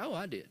would be like, oh,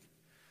 I did.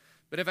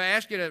 But if I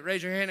ask you to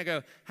raise your hand and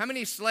go, how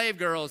many slave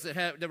girls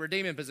that were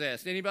demon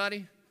possessed?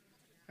 Anybody?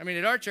 I mean,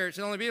 at our church,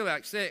 it'd only be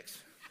like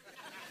 6.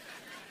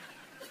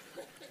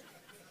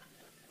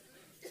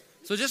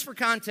 So just for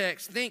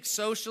context, think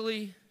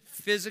socially,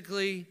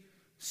 physically,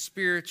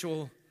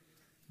 spiritual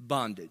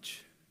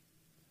bondage.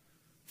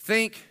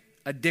 Think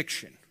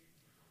addiction.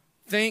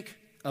 Think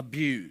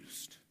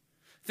abused.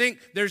 Think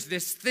there's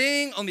this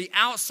thing on the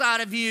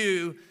outside of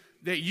you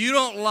that you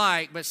don't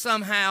like, but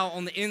somehow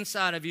on the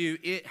inside of you,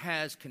 it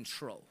has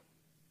control.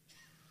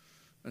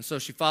 And so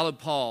she followed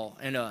Paul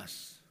and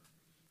us,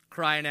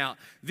 crying out,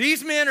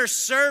 these men are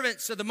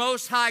servants of the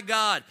Most High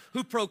God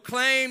who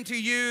proclaim to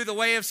you the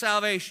way of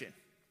salvation.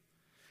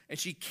 And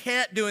she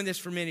kept doing this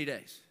for many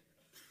days.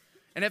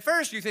 And at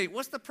first you think,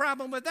 what's the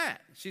problem with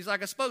that? She's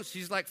like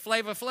she's like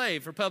Flava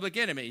Flav for Public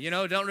Enemy.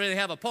 Don't really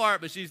have a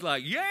part, but she's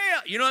like, yeah,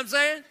 you know what I'm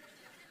saying?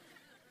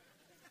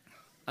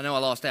 I know I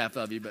lost half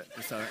of you, but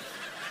it's all right.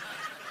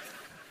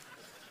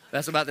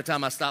 That's about the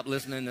time I stopped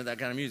listening to that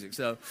kind of music.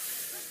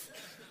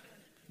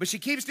 But she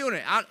keeps doing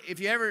it. I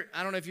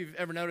don't know if you've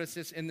ever noticed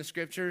this in the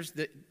scriptures,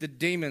 that the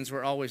demons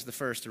were always the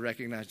first to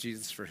recognize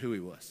Jesus for who he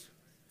was.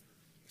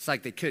 It's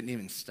like they couldn't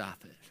even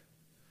stop it.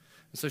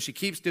 And so she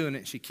keeps doing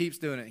it, she keeps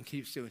doing it, and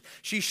keeps doing it.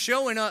 She's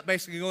showing up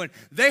basically going,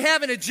 they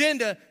have an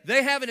agenda,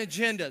 they have an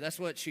agenda. That's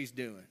what she's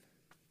doing.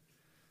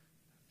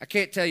 I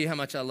can't tell you how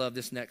much I love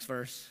this next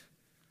verse.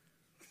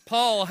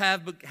 Paul,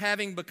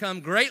 having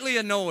become greatly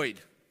annoyed.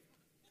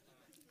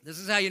 This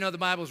is how you know the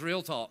Bible's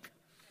real talk.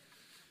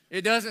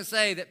 It doesn't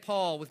say that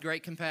Paul, with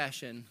great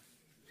compassion,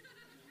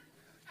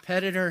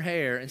 petted her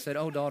hair and said,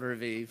 oh, daughter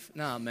of Eve.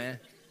 Nah, man.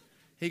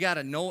 He got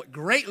annoyed,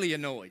 greatly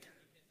annoyed.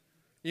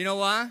 You know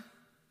why?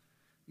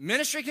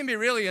 Ministry can be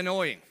really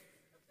annoying.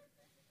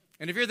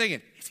 And if you're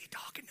thinking, is he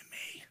talking to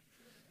me?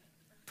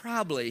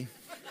 Probably.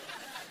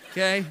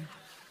 Okay?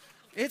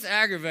 It's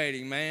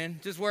aggravating, man.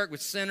 Just work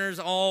with sinners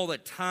all the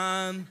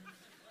time.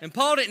 And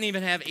Paul didn't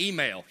even have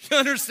email. You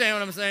understand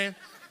what I'm saying?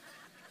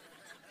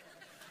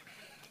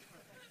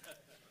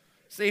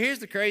 See, here's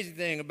the crazy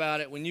thing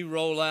about it. When you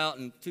roll out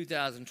in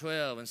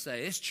 2012 and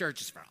say, this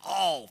church is for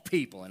all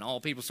people, and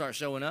all people start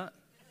showing up,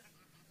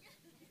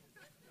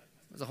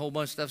 there's a whole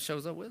bunch of stuff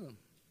shows up with them.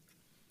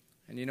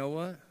 And you know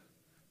what?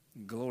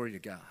 Glory to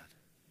God.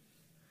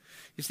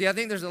 You see, I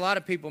think there's a lot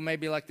of people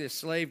maybe like this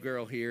slave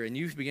girl here, and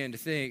you begin to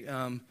think,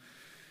 am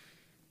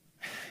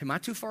I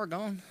too far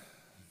gone?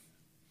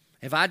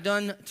 Have I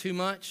done too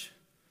much?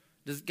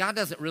 God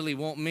doesn't really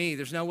want me.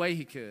 There's no way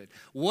he could.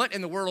 What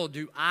in the world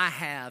do I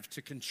have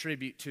to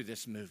contribute to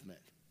this movement?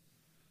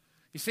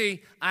 You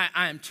see,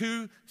 I am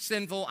too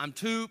sinful. I'm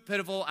too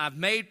pitiful. I've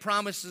made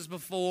promises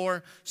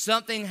before.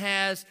 Something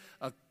has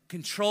a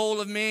control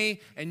of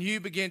me, and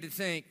you begin to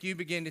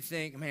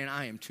think, man,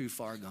 I am too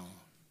far gone.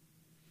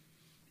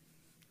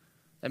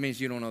 That means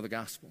you don't know the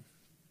gospel.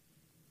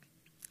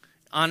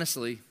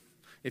 Honestly,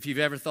 if you've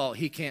ever thought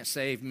he can't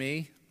save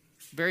me,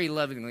 very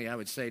lovingly I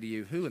would say to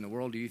you, who in the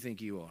world do you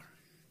think you are?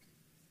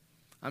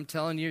 I'm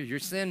telling you, your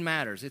sin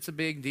matters. It's a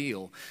big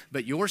deal.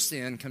 But your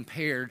sin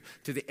compared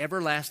to the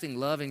everlasting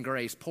love and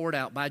grace poured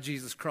out by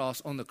Jesus' cross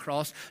on the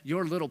cross,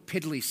 your little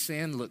piddly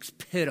sin looks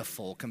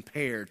pitiful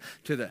compared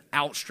to the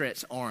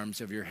outstretched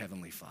arms of your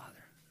heavenly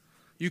Father.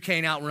 You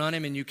can't outrun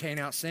him and you can't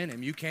out-sin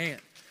him. You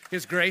can't.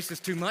 His grace is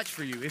too much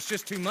for you. It's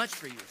just too much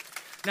for you.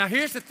 Now,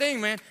 here's the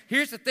thing, man.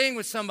 Here's the thing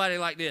with somebody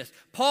like this.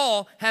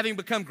 Paul, having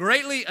become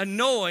greatly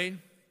annoyed,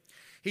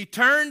 he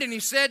turned and he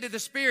said to the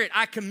Spirit,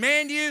 I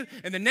command you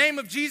in the name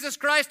of Jesus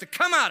Christ to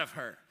come out of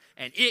her.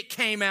 And it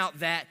came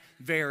out that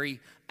very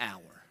hour.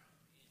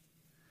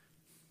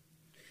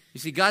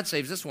 You see, God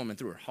saves this woman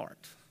through her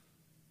heart.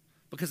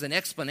 Because an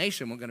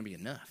explanation wasn't going to be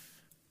enough.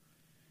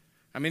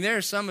 I mean, there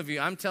are some of you,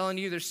 I'm telling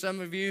you, there's some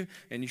of you,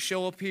 and you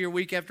show up here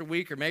week after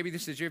week, or maybe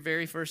this is your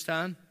very first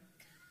time.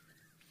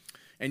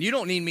 And you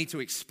don't need me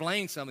to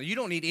explain something. You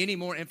don't need any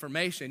more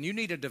information. You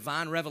need a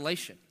divine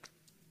revelation.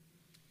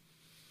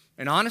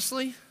 And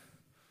honestly,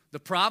 the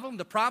problem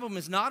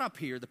is not up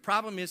here. The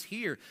problem is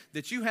here,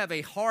 that you have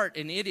a heart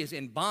and it is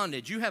in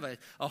bondage. You have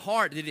a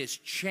heart that is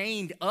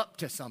chained up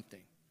to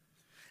something.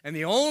 And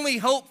the only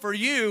hope for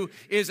you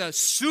is a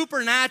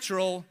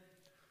supernatural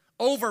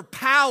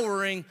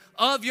overpowering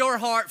of your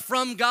heart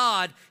from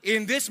God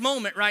in this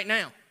moment right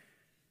now.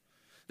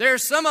 There are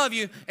some of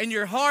you, and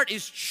your heart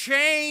is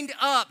chained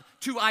up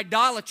to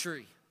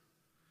idolatry.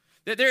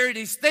 That there are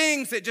these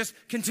things that just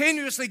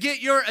continuously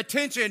get your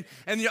attention,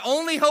 and the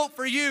only hope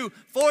for you,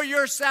 for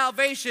your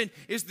salvation,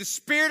 is the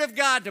Spirit of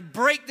God to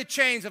break the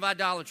chains of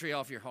idolatry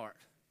off your heart.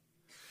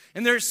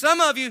 And there's some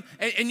of you,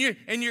 and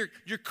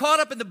you're caught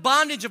up in the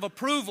bondage of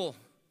approval.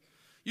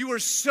 You are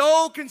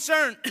so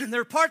concerned.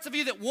 There are parts of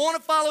you that want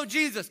to follow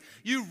Jesus.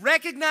 You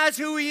recognize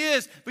who he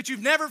is, but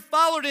you've never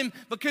followed him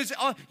because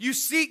you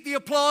seek the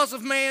applause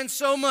of man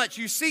so much.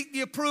 You seek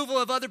the approval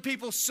of other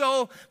people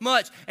so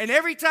much. And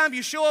every time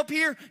you show up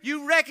here,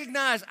 you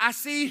recognize, I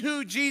see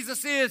who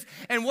Jesus is.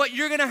 And what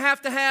you're going to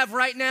have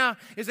right now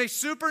is a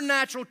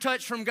supernatural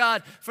touch from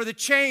God for the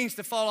chains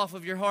to fall off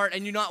of your heart.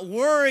 And you not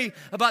worry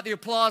about the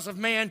applause of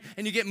man,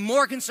 and you get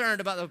more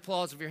concerned about the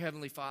applause of your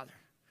heavenly Father.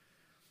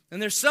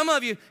 And there's some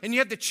of you, and you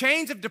have the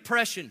chains of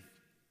depression.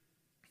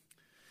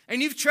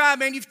 And you've tried,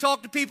 man, you've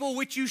talked to people,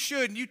 which you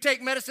should, and you take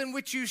medicine,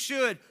 which you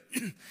should.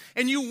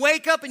 And you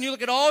wake up and you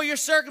look at all your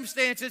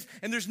circumstances,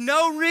 and there's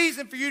no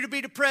reason for you to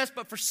be depressed,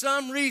 but for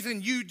some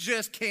reason you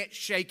just can't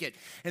shake it.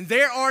 And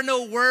there are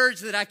no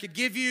words that I could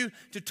give you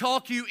to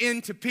talk you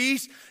into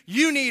peace.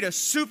 You need a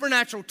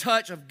supernatural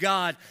touch of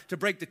God to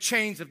break the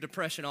chains of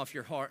depression off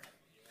your heart.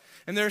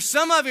 And there's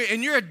some of you,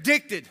 and you're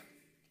addicted.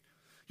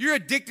 You're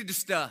addicted to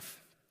stuff.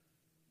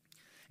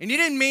 And you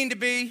didn't mean to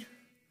be.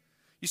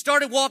 You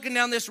started walking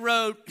down this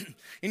road,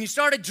 and you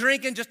started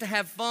drinking just to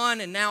have fun,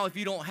 and now if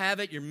you don't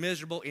have it, you're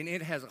miserable, and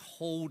it has a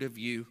hold of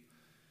you.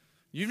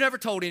 You've never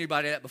told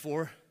anybody that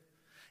before.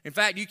 In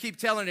fact, you keep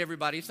telling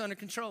everybody it's under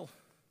control.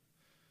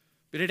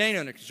 But it ain't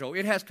under control.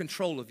 It has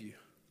control of you.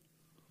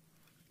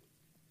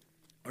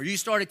 Or you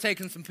started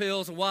taking some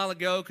pills a while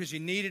ago because you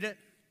needed it,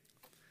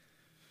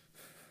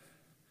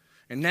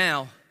 and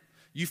now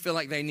you feel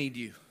like they need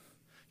you.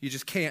 You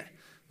just can't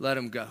let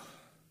them go.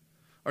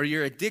 Or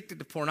you're addicted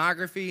to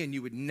pornography and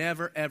you would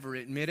never, ever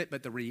admit it,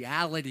 but the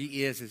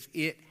reality is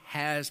it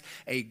has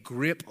a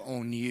grip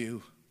on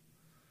you.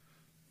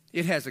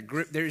 It has a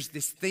grip. There's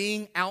this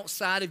thing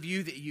outside of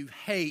you that you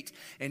hate,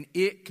 and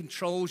it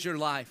controls your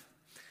life.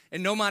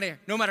 And no matter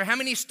how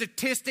many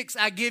statistics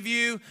I give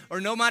you,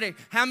 or no matter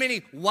how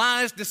many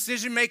wise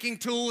decision-making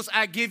tools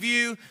I give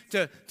you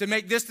to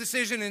make this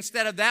decision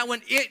instead of that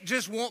one, it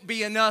just won't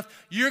be enough.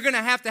 You're going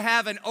to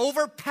have an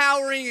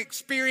overpowering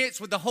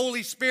experience with the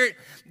Holy Spirit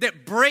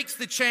that breaks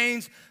the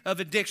chains of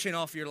addiction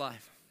off your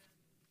life.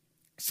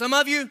 Some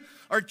of you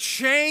are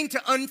chained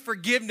to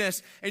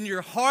unforgiveness, and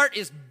your heart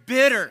is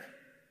bitter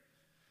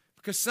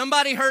because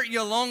somebody hurt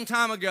you a long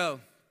time ago.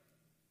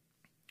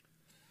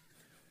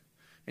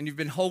 And you've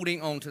been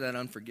holding on to that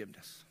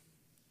unforgiveness.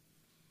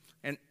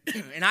 And,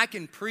 and I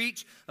can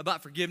preach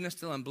about forgiveness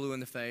till I'm blue in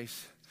the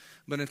face.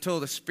 But until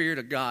the Spirit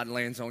of God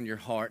lands on your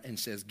heart and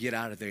says, get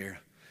out of there,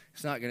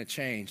 it's not going to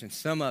change. And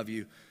some of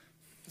you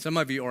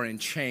are in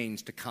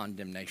chains to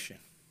condemnation.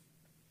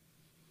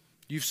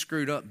 You've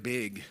screwed up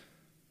big.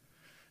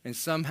 And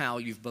somehow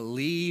you've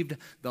believed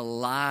the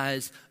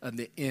lies of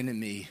the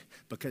enemy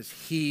because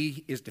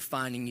he is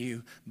defining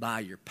you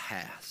by your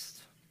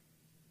past.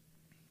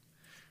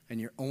 And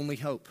your only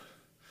hope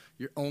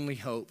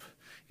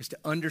is to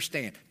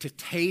understand, to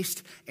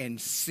taste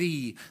and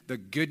see the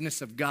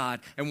goodness of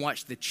God and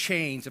watch the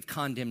chains of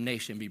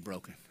condemnation be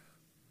broken.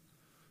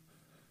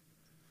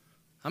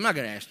 I'm not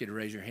going to ask you to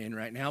raise your hand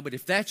right now, but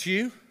if that's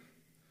you,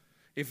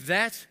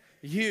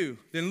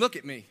 then look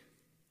at me.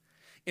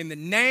 In the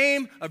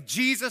name of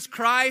Jesus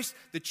Christ,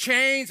 the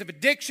chains of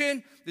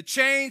addiction, the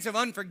chains of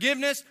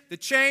unforgiveness, the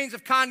chains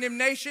of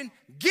condemnation,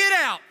 get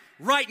out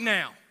right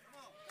now.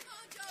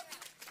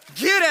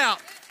 Get out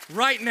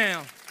right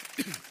now.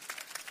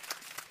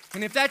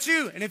 And if that's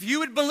you, and if you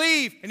would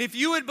believe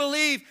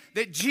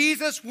that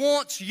Jesus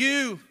wants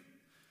you,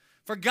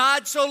 for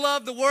God so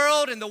loved the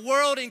world and the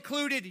world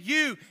included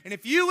you, and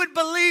if you would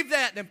believe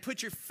that, then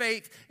put your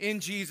faith in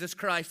Jesus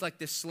Christ like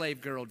this slave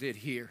girl did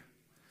here.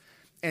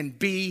 And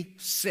be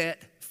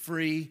set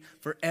free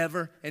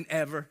forever and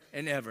ever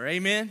and ever.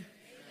 Amen?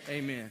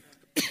 Amen.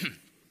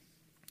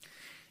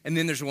 And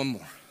then there's one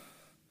more.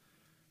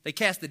 They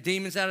cast the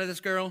demons out of this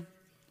girl.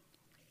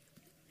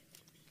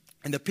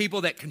 And the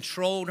people that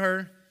controlled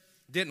her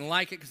didn't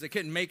like it because they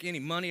couldn't make any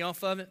money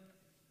off of it.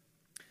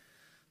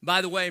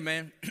 By the way,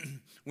 man,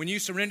 when you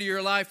surrender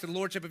your life to the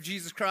Lordship of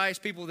Jesus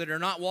Christ, people that are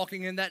not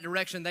walking in that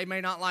direction, they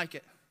may not like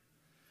it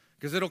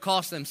because it'll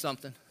cost them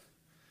something.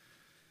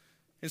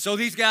 And so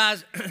these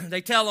guys, they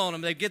tell on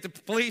them. They get the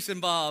police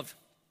involved.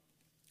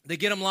 They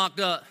get them locked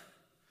up.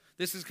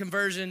 This is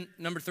conversion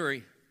number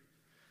 3.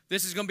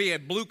 This is going to be a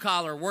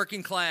blue-collar,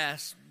 working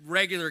class,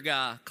 regular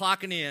guy,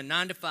 clocking in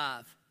 9 to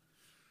 5.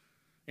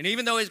 And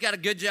even though he's got a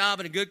good job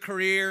and a good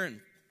career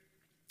and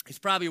he's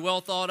probably well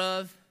thought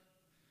of,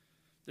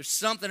 there's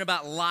something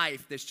about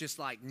life that's just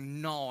like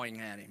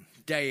gnawing at him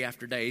day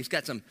after day. He's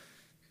got some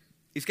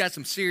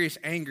serious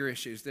anger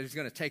issues that he's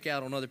going to take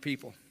out on other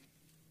people.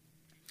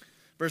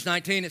 Verse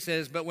 19, it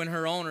says, but when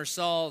her owners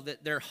saw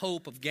that their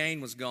hope of gain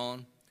was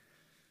gone,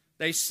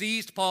 they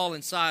seized Paul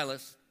and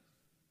Silas,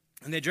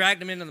 and they dragged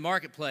them into the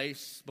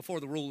marketplace before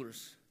the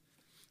rulers.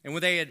 And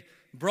when they had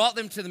brought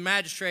them to the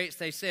magistrates,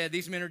 they said,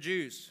 these men are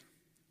Jews.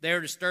 They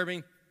are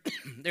disturbing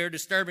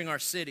our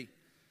city.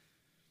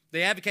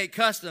 They advocate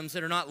customs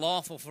that are not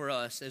lawful for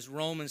us as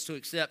Romans to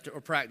accept or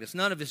practice.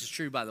 None of this is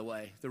true, by the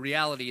way. The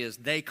reality is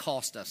they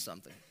cost us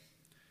something.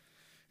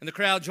 And the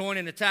crowd joined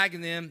in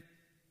attacking them.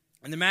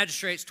 And the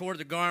magistrates tore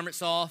the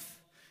garments off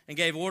and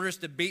gave orders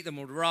to beat them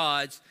with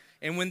rods.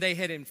 And when they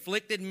had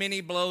inflicted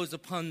many blows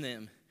upon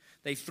them,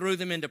 they threw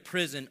them into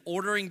prison,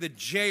 ordering the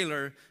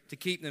jailer to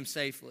keep them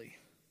safely.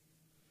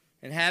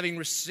 And having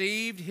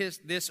received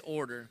this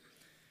order,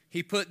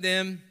 he put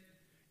them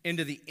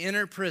into the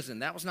inner prison.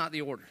 That was not the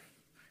order.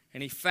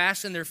 And he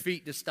fastened their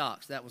feet to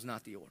stocks. That was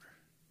not the order.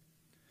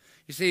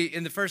 You see,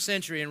 in the first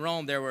century in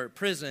Rome, there were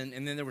prison,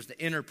 and then there was the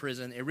inner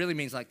prison. It really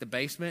means like the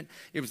basement.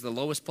 It was the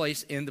lowest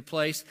place in the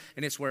place,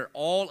 and it's where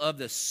all of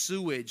the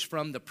sewage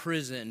from the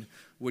prison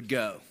would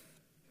go.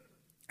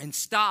 And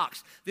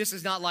stocks, this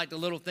is not like the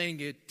little thing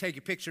you take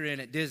a picture in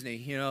at Disney,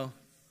 you know.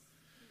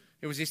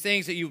 It was these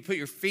things that you would put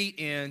your feet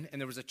in,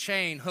 and there was a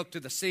chain hooked to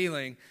the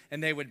ceiling,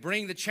 and they would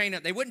bring the chain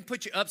up. They wouldn't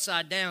put you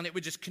upside down. It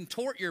would just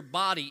contort your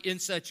body in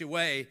such a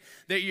way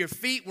that your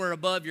feet were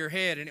above your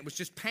head, and it was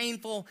just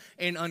painful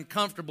and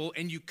uncomfortable,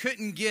 and you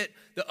couldn't get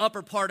the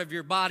upper part of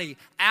your body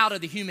out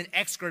of the human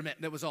excrement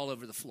that was all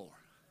over the floor.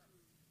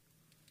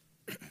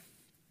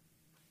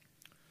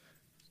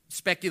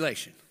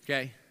 Speculation,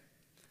 okay?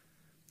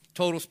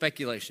 Total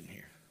speculation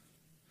here.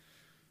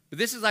 But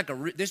this is like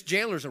this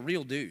jailer's a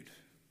real dude.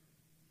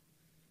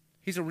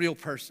 He's a real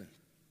person.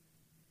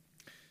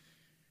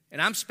 And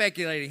I'm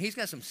speculating he's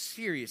got some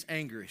serious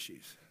anger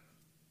issues.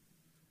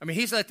 I mean,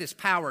 he's let this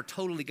power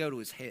totally go to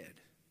his head.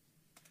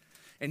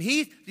 And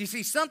you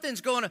see,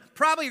 something's going on.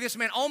 Probably this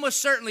man, almost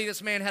certainly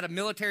this man had a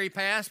military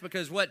past,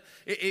 because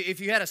if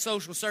you had a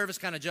social service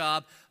kind of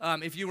job,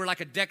 if you were like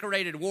a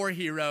decorated war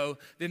hero,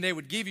 then they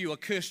would give you a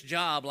cush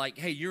job like,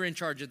 hey, you're in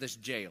charge of this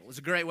jail. It's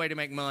a great way to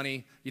make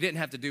money. You didn't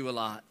have to do a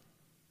lot.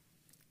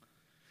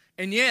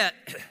 And yet,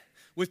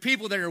 with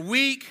people that are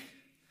weak,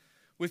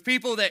 with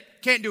people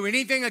that can't do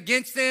anything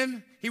against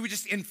them, he would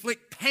just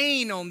inflict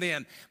pain on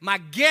them. My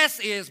guess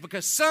is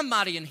because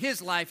somebody in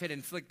his life had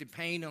inflicted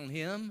pain on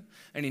him,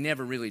 and he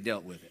never really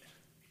dealt with it.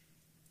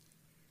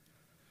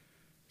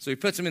 So he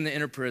puts them in the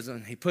inner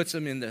prison. He puts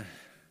them in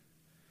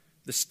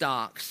the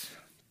stocks.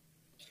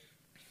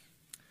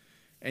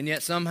 And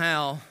yet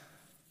somehow,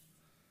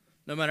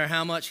 no matter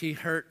how much he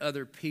hurt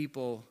other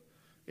people,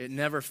 it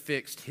never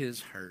fixed his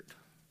hurt.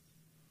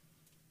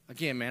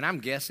 Again, man, I'm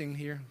guessing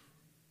here.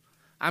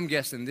 I'm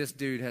guessing this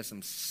dude has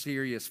some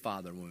serious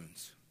father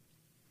wounds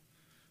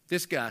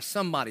This guy,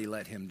 somebody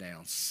let him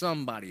down.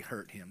 Somebody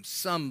hurt him.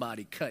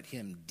 Somebody cut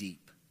him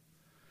deep.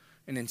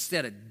 And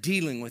instead of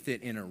dealing with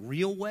it in a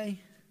real way,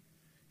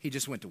 he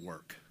just went to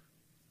work.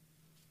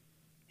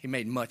 He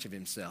made much of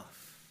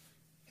himself.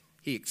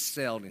 He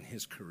excelled in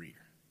his career.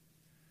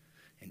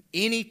 And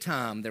any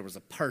time there was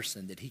a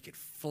person that he could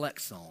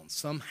flex on,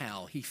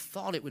 somehow he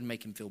thought it would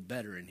make him feel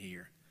better in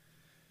here.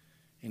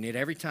 And yet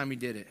every time he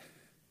did it,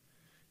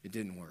 it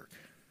didn't work.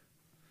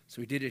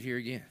 So he did it here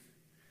again.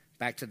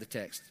 Back to the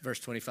text, verse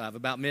 25.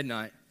 About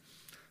midnight,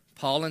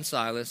 Paul and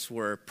Silas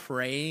were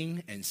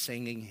praying and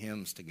singing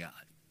hymns to God.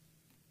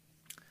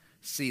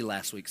 See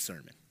last week's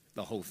sermon,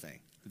 the whole thing.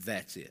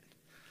 That's it.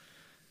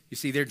 You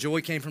see, their joy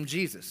came from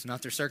Jesus,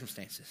 not their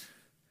circumstances.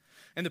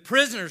 And the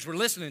prisoners were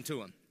listening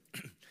to him.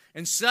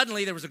 And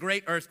suddenly there was a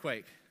great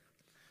earthquake,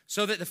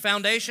 so that the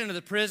foundation of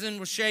the prison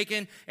was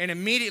shaken, and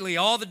immediately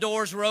all the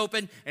doors were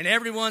open, and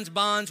everyone's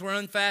bonds were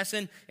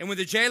unfastened. And when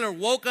the jailer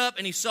woke up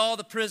and he saw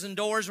the prison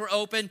doors were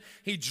open,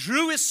 he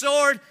drew his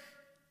sword,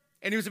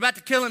 and he was about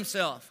to kill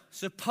himself,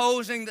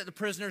 supposing that the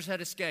prisoners had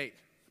escaped.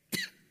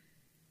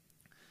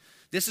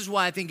 This is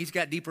why I think he's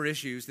got deeper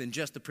issues than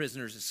just the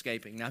prisoners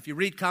escaping. Now, if you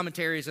read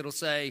commentaries, it'll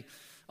say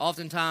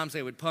oftentimes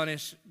they would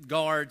punish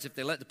guards. If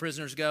they let the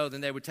prisoners go,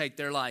 then they would take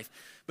their life.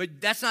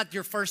 But that's not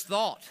your first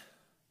thought,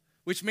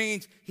 which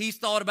means he's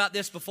thought about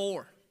this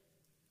before.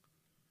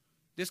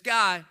 This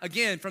guy,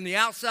 again, from the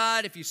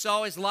outside, if you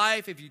saw his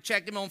life, if you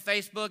checked him on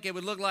Facebook, it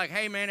would look like,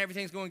 hey, man,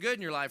 everything's going good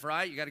in your life,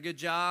 right? You got a good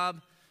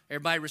job.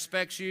 Everybody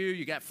respects you.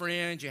 You got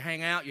friends. You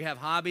hang out. You have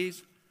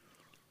hobbies.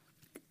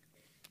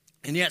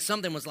 And yet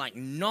something was like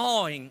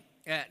gnawing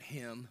at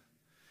him.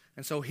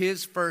 And so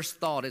his first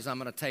thought is, I'm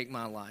going to take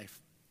my life.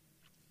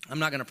 I'm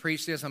not going to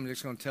preach this. I'm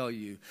just going to tell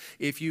you.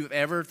 If you've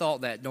ever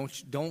thought that,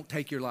 don't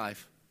take your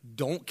life.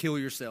 Don't kill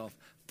yourself.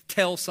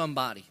 Tell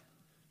somebody.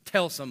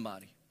 Tell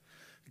somebody.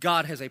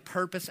 God has a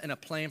purpose and a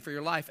plan for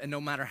your life. And no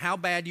matter how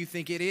bad you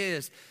think it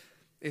is,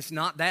 it's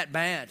not that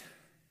bad.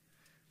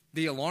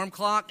 The alarm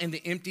clock and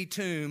the empty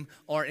tomb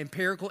are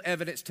empirical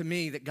evidence to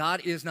me that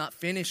God is not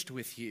finished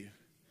with you.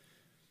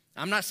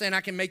 I'm not saying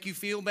I can make you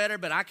feel better,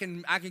 but I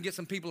can get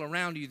some people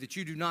around you that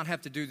you do not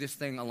have to do this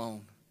thing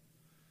alone.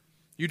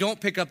 You don't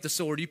pick up the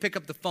sword. You pick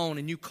up the phone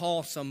and you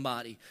call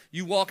somebody.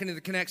 You walk into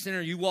the Connect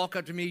Center, you walk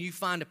up to me, you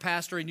find a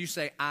pastor and you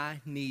say,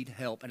 I need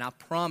help. And I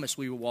promise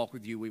we will walk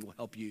with you. We will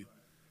help you.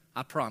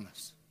 I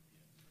promise.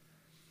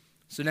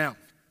 So now,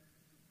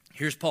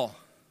 here's Paul.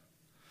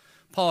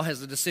 Paul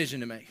has a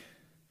decision to make.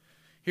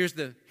 Here's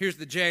the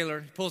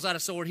jailer. He pulls out a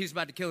sword. He's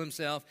about to kill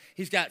himself.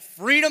 He's got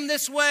freedom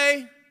this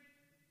way.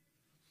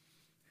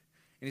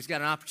 And he's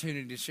got an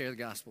opportunity to share the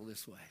gospel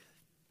this way.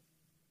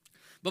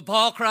 But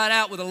Paul cried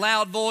out with a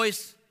loud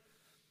voice,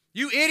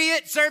 you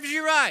idiot, serves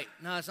you right.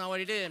 No, that's not what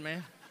he did,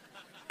 man.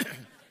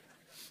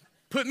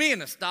 Put me in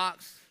the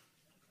stocks.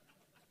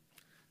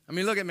 I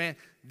mean, look at, man,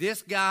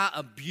 this guy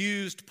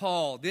abused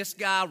Paul. This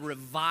guy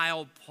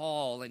reviled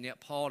Paul, and yet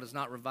Paul does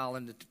not revile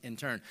in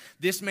turn.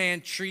 This man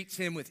treats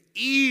him with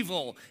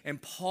evil, and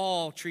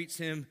Paul treats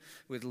him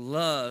with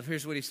love.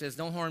 Here's what he says,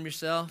 don't harm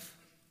yourself.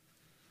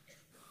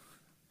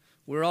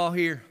 We're all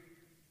here.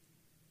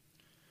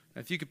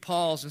 If you could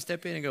pause and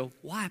step in and go,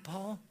 why,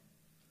 Paul?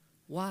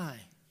 Why?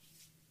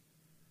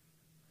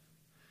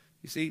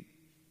 You see,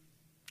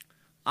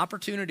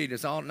 opportunity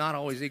does not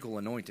always equal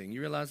anointing. You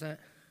realize that?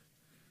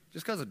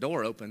 Just because a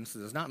door opens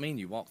does not mean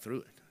you walk through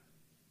it.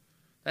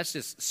 That's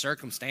just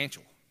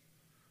circumstantial.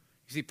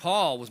 You see,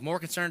 Paul was more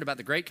concerned about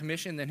the Great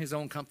Commission than his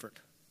own comfort.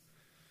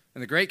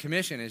 And the Great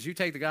Commission is you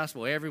take the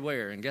gospel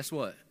everywhere. And guess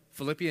what?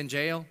 Philippian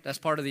jail, that's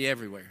part of the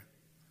everywhere.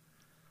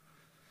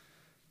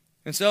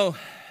 And so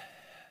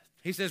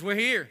he says, we're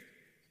here.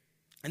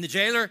 And the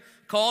jailer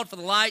called for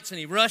the lights and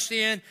he rushed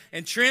in,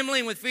 and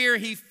trembling with fear,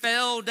 he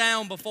fell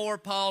down before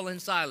Paul and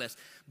Silas.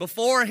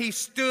 Before he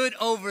stood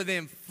over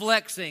them,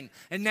 flexing,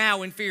 and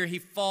now in fear he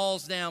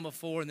falls down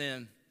before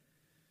them.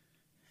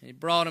 And he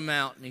brought them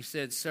out and he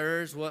said,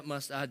 sirs, what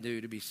must I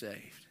do to be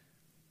saved?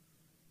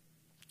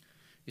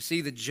 You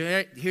see,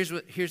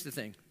 here's the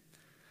thing.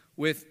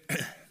 With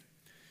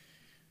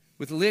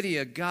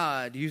Lydia,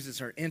 God uses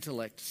her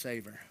intellect to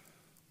save her.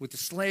 With the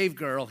slave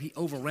girl, he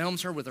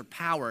overwhelms her with her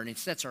power and he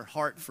sets her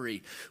heart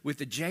free. With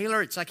the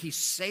jailer, it's like he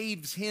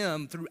saves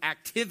him through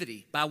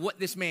activity by what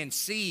this man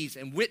sees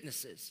and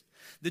witnesses.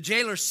 The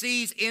jailer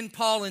sees in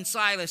Paul and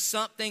Silas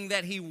something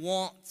that he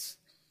wants.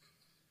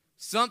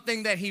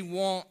 Something that he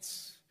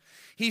wants.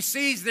 He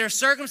sees their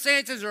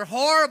circumstances are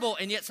horrible,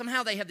 and yet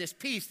somehow they have this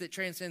peace that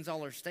transcends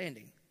all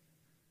understanding.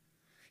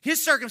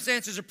 His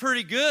circumstances are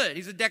pretty good.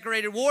 He's a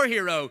decorated war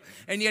hero,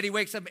 and yet he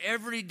wakes up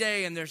every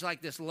day and there's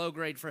like this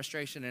low-grade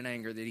frustration and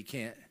anger that he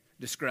can't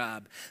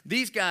describe.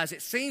 These guys,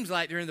 it seems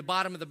like they're in the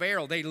bottom of the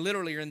barrel. They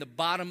literally are in the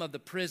bottom of the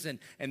prison,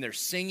 and they're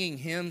singing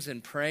hymns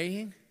and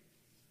praying.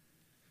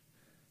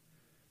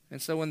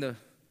 And so when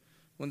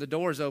the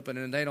doors open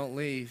and they don't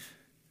leave,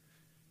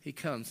 he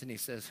comes and he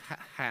says,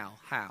 how?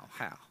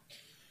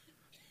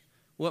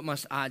 What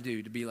must I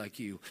do to be like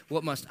you?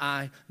 What must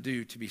I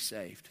do to be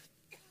saved?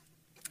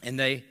 And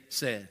they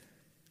said,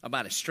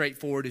 about as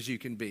straightforward as you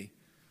can be,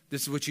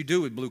 This is what you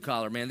do with blue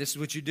collar, man. This is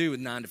what you do with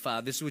 9 to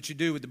 5. This is what you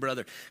do with the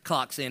brother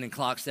clocks in and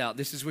clocks out.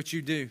 This is what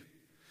you do.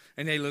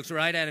 And he looks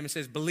right at him and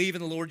says, believe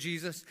in the Lord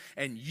Jesus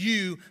and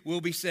you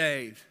will be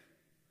saved.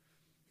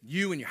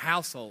 You and your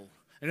household.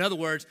 In other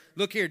words,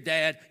 look here,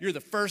 Dad, you're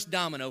the first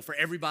domino for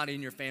everybody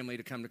in your family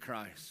to come to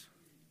Christ.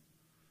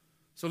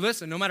 So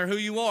listen, no matter who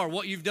you are,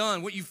 what you've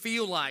done, what you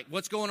feel like,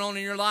 what's going on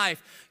in your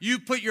life, you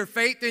put your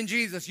faith in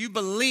Jesus. You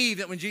believe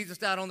that when Jesus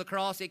died on the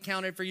cross, it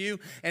counted for you.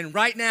 And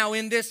right now,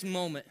 in this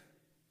moment,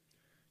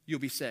 you'll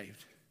be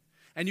saved.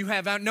 And you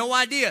have no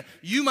idea.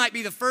 You might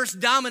be the first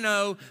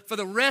domino for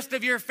the rest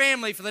of your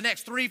family for the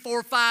next 3,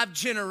 4, 5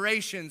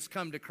 generations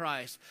come to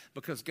Christ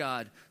because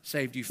God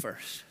saved you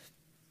first.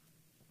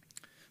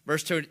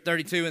 Verse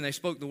 32, and they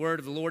spoke the word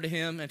of the Lord to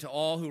him and to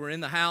all who were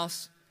in the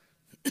house.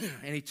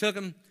 And he took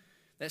them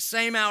that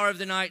same hour of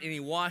the night, and he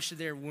washed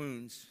their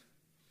wounds.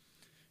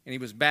 And he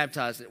was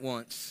baptized at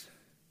once,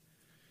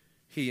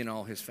 he and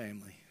all his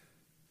family.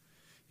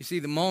 You see,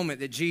 the moment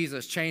that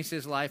Jesus changed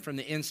his life from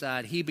the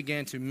inside, he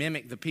began to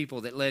mimic the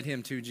people that led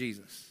him to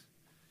Jesus.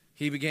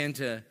 He began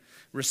to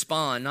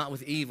respond, not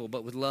with evil,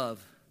 but with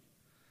love.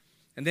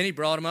 And then he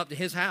brought them up to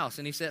his house,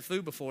 and he set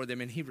food before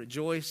them, and he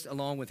rejoiced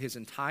along with his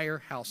entire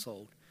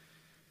household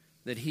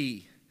that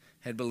he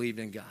had believed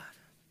in God.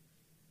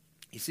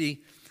 You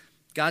see,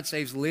 God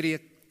saves Lydia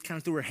kind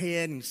of through her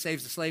head, and he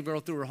saves the slave girl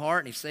through her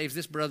heart, and he saves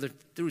this brother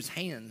through his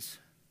hands.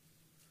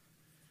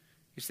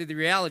 You see, the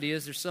reality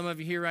is there's some of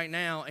you here right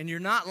now, and you're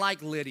not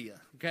like Lydia,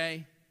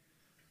 okay?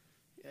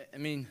 I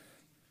mean,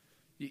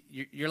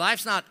 your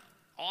life's not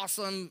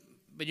awesome,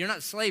 but you're not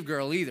a slave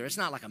girl either. It's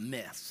not like a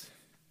mess.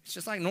 It's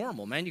just like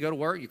normal, man. You go to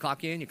work, you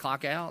clock in, you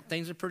clock out.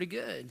 Things are pretty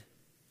good.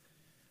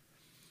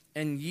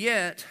 And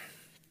yet,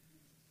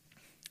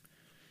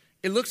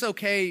 it looks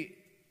okay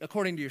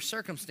according to your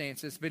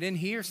circumstances, but in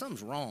here,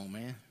 something's wrong,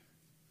 man.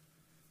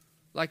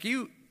 Like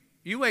you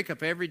wake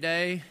up every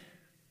day,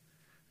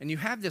 and you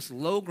have this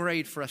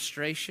low-grade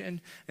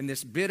frustration and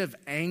this bit of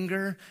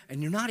anger,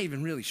 and you're not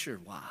even really sure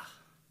why.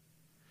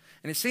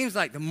 And it seems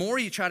like the more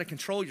you try to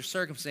control your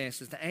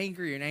circumstances, the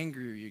angrier and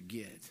angrier you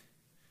get.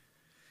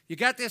 You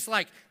got this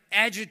like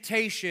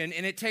agitation,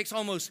 and it takes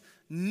almost,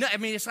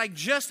 it's like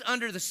just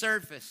under the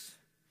surface.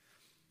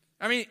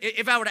 I mean,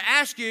 if I were to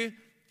ask you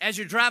as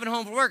you're driving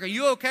home from work, are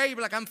you okay? You'd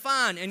be like, I'm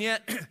fine. And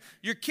yet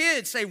your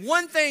kids say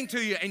one thing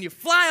to you, and you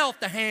fly off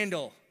the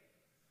handle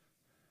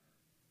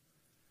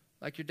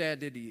like your dad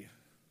did to you.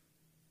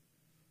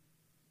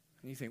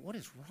 And you think, what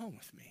is wrong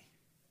with me?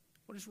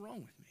 What is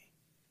wrong with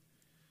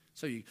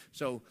me?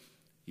 So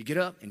you get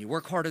up and you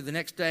work harder the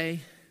next day,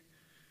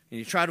 and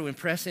you try to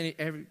impress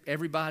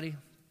everybody.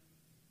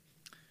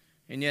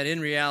 And yet in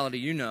reality,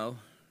 you know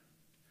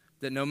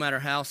that no matter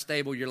how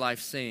stable your life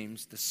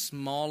seems, the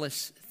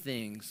smallest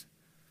things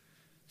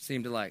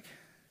seem to like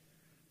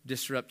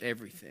disrupt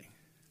everything.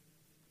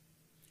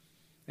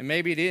 And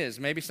maybe it is.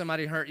 Maybe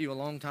somebody hurt you a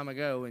long time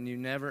ago and you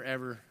never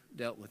ever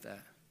dealt with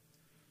that.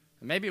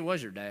 And maybe it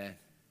was your dad.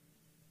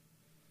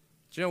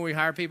 Do you know we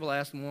hire people to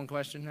ask them one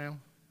question now?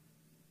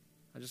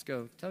 I just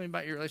go, tell me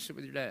about your relationship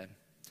with your dad.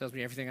 It tells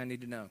me everything I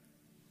need to know.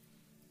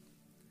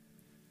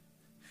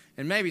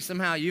 And maybe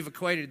somehow you've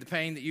equated the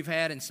pain that you've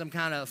had in some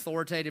kind of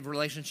authoritative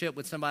relationship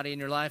with somebody in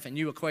your life, and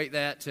you equate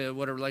that to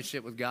what a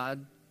relationship with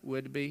God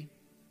would be.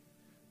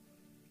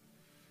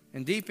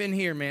 And deep in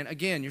here, man,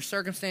 again, your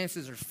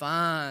circumstances are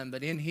fine,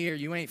 but in here,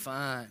 you ain't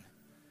fine.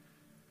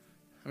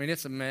 I mean,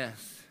 it's a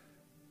mess.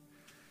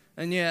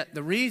 And yet,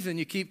 the reason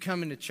you keep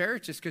coming to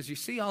church is because you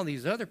see all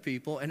these other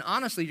people, and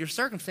honestly, your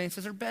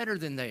circumstances are better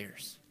than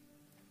theirs.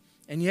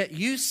 And yet,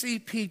 you see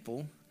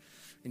people,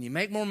 and you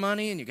make more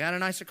money, and you got a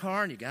nicer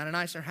car, and you got a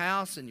nicer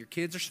house, and your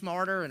kids are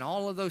smarter, and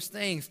all of those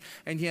things.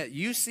 And yet,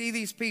 you see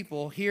these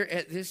people here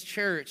at this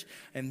church,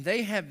 and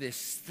they have this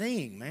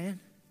thing, man.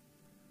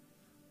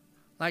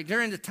 Like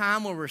during the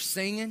time where we're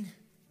singing,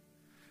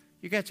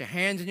 you got your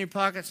hands in your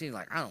pockets, and you're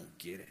like, I don't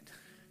get it.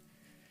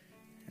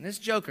 And this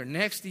joker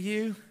next to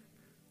you,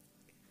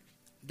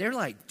 they're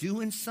like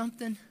doing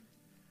something.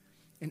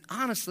 And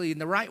honestly, in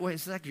the right way,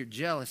 it's like you're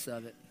jealous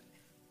of it.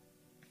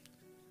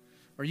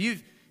 Or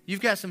you've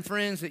got some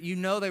friends that you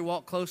know they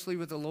walk closely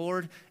with the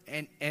Lord,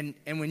 and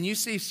when you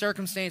see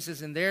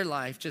circumstances in their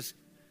life just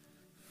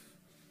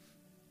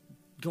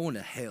going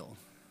to hell,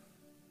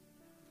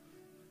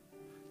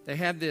 they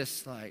have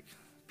this like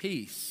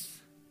peace.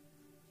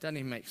 Doesn't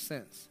even make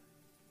sense.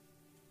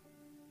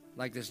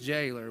 Like this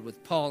jailer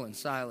with Paul and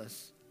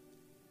Silas.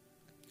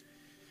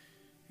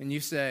 And you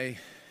say,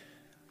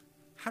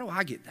 how do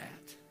I get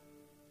that?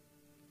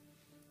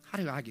 How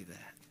do I get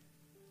that?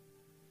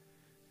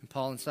 And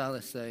Paul and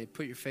Silas say,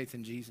 put your faith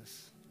in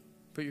Jesus.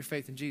 Put your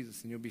faith in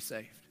Jesus and you'll be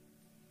saved.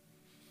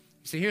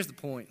 You see, here's the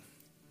point.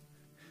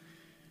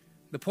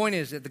 The point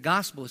is that the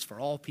gospel is for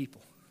all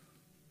people.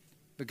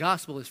 The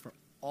gospel is for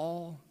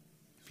all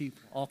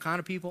people. All kind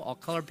of people, all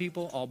colored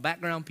people, all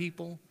background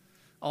people.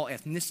 all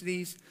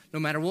ethnicities, no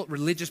matter what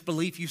religious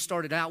belief you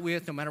started out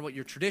with, no matter what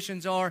your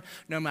traditions are,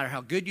 no matter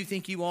how good you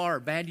think you are or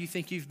bad you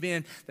think you've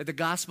been, that the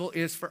gospel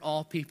is for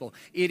all people.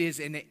 It is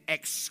an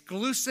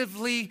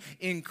exclusively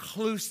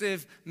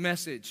inclusive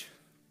message.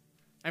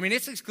 I mean,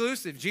 it's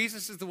exclusive.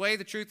 Jesus is the way,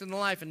 the truth, and the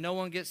life, and no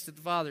one gets to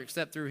the Father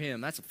except through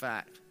him. That's a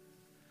fact.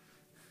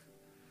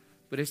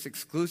 But it's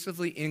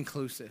exclusively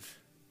inclusive.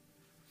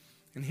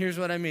 And here's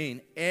what I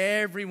mean.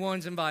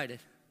 Everyone's invited.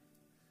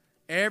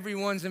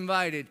 Everyone's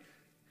invited.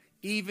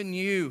 Even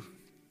you.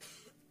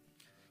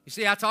 You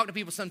see, I talk to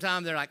people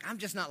sometimes, they're like, I'm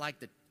just not like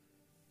the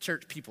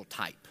church people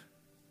type.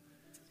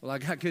 Well, I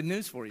got good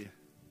news for you.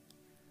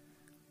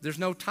 There's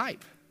no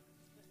type.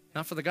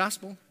 Not for the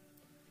gospel.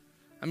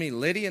 I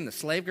mean, Lydia and the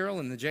slave girl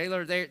and the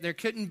jailer, there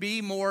couldn't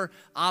be more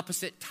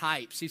opposite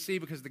types, you see,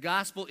 because the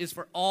gospel is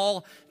for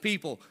all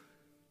people.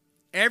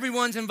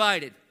 Everyone's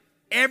invited.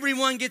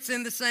 Everyone gets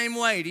in the same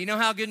way. Do you know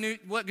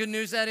what good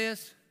news that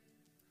is?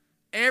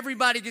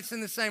 Everybody gets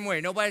in the same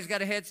way. Nobody's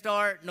got a head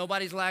start.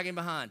 Nobody's lagging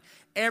behind.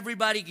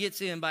 Everybody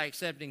gets in by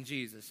accepting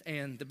Jesus.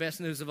 And the best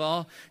news of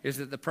all is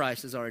that the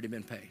price has already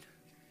been paid.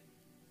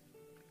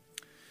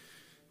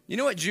 You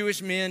know what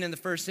Jewish men in the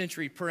first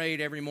century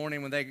prayed every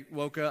morning when they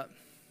woke up?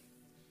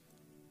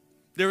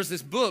 There was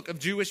this book of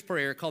Jewish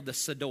prayer called the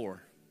Siddur.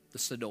 The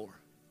Siddur.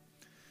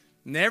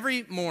 And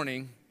every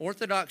morning,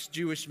 Orthodox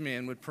Jewish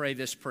men would pray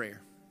this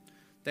prayer.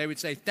 They would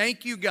say,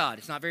 thank you, God.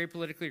 It's not very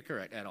politically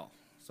correct at all,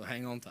 so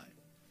hang on tight.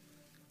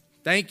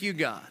 Thank you,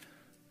 God,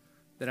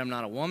 that I'm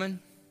not a woman,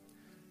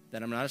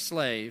 that I'm not a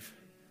slave,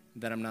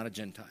 that I'm not a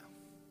Gentile.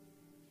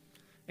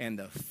 And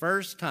the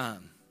first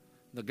time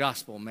the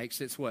gospel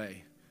makes its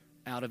way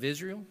out of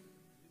Israel,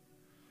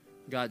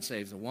 God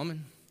saves a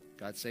woman,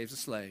 God saves a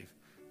slave,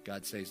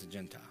 God saves a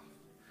Gentile.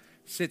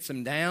 Sits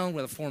them down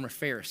with a former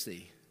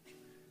Pharisee,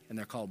 and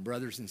they're called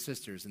brothers and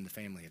sisters in the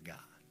family of God.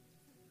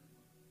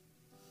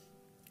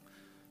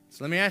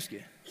 So let me ask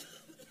you,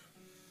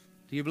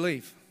 do you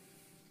believe?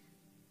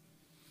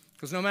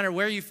 Because no matter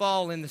where you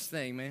fall in this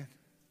thing, man,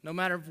 no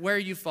matter where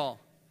you fall,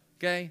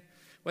 okay?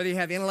 Whether you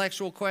have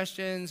intellectual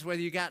questions,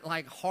 whether you got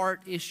like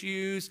heart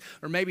issues,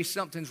 or maybe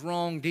something's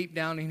wrong deep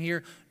down in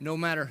here, no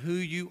matter who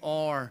you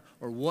are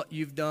or what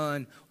you've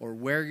done or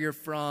where you're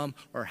from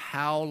or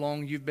how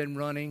long you've been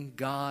running,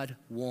 God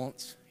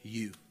wants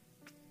you.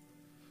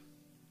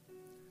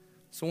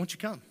 So won't you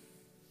come?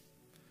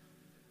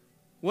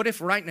 What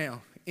if right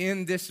now,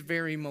 in this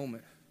very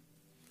moment,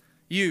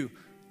 you,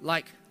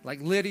 like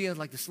Lydia,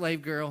 like the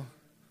slave girl,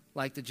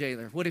 like the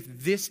jailer, what if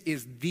this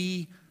is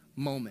the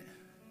moment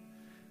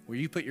where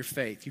you put your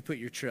faith, you put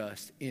your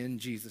trust in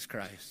Jesus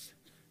Christ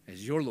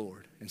as your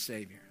Lord and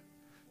Savior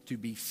to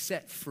be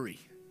set free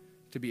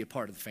to be a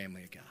part of the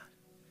family of God?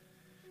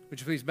 Would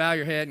you please bow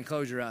your head and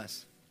close your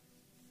eyes?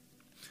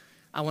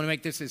 I want to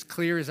make this as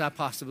clear as I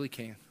possibly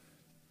can.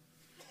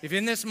 If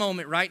in this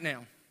moment right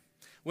now,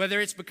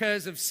 whether it's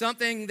because of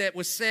something that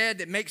was said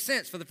that makes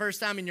sense for the first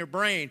time in your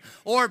brain,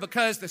 or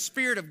because the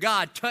Spirit of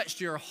God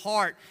touched your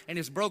heart and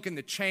has broken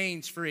the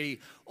chains free,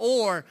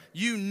 or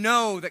you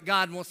know that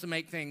God wants to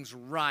make things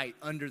right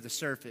under the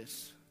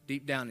surface,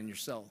 deep down in your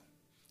soul.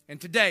 And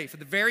today, for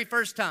the very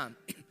first time,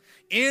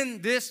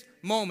 in this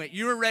moment,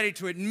 you are ready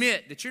to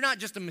admit that you're not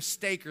just a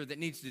mistaker that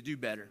needs to do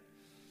better,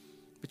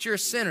 but you're a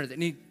sinner that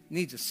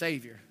needs a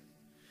Savior.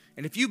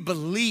 And if you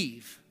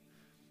believe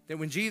that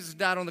when Jesus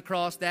died on the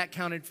cross, that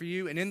counted for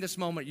you, and in this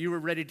moment, you were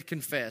ready to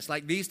confess,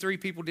 like these three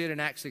people did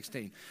in Acts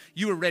 16.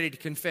 You were ready to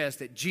confess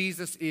that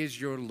Jesus is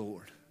your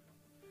Lord.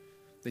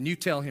 Then you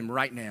tell him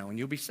right now, and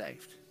you'll be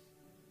saved.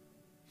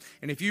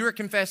 And if you are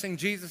confessing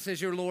Jesus is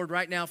your Lord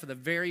right now for the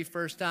very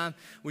first time,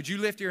 would you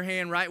lift your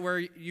hand right where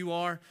you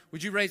are?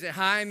 Would you raise it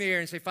high in the air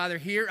and say, Father,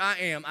 here I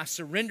am. I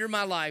surrender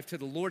my life to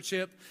the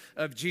Lordship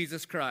of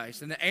Jesus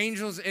Christ. And the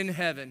angels in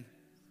heaven,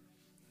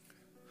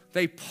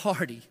 they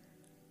party.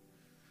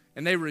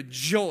 And they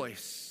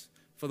rejoice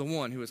for the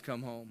one who has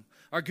come home.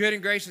 Our good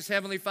and gracious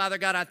Heavenly Father,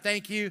 God, I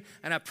thank you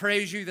and I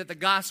praise you that the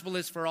gospel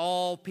is for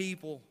all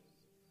people.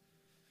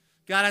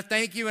 God, I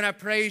thank you and I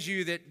praise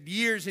you that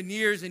years and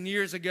years and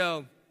years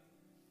ago,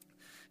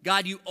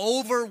 God, you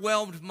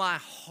overwhelmed my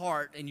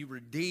heart and you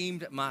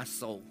redeemed my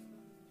soul.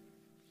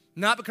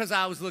 Not because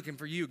I was looking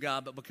for you,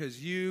 God, but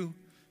because you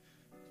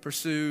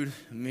pursued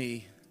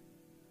me.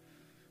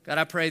 God,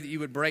 I pray that you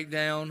would break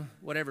down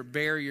whatever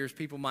barriers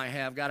people might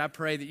have. God, I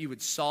pray that you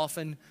would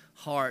soften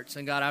hearts.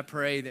 And God, I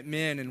pray that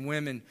men and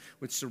women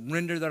would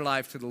surrender their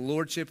life to the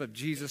Lordship of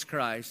Jesus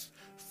Christ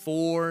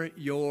for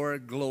your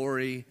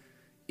glory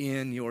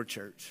in your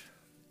church.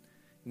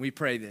 And we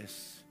pray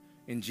this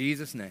in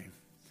Jesus' name.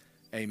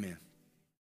 Amen.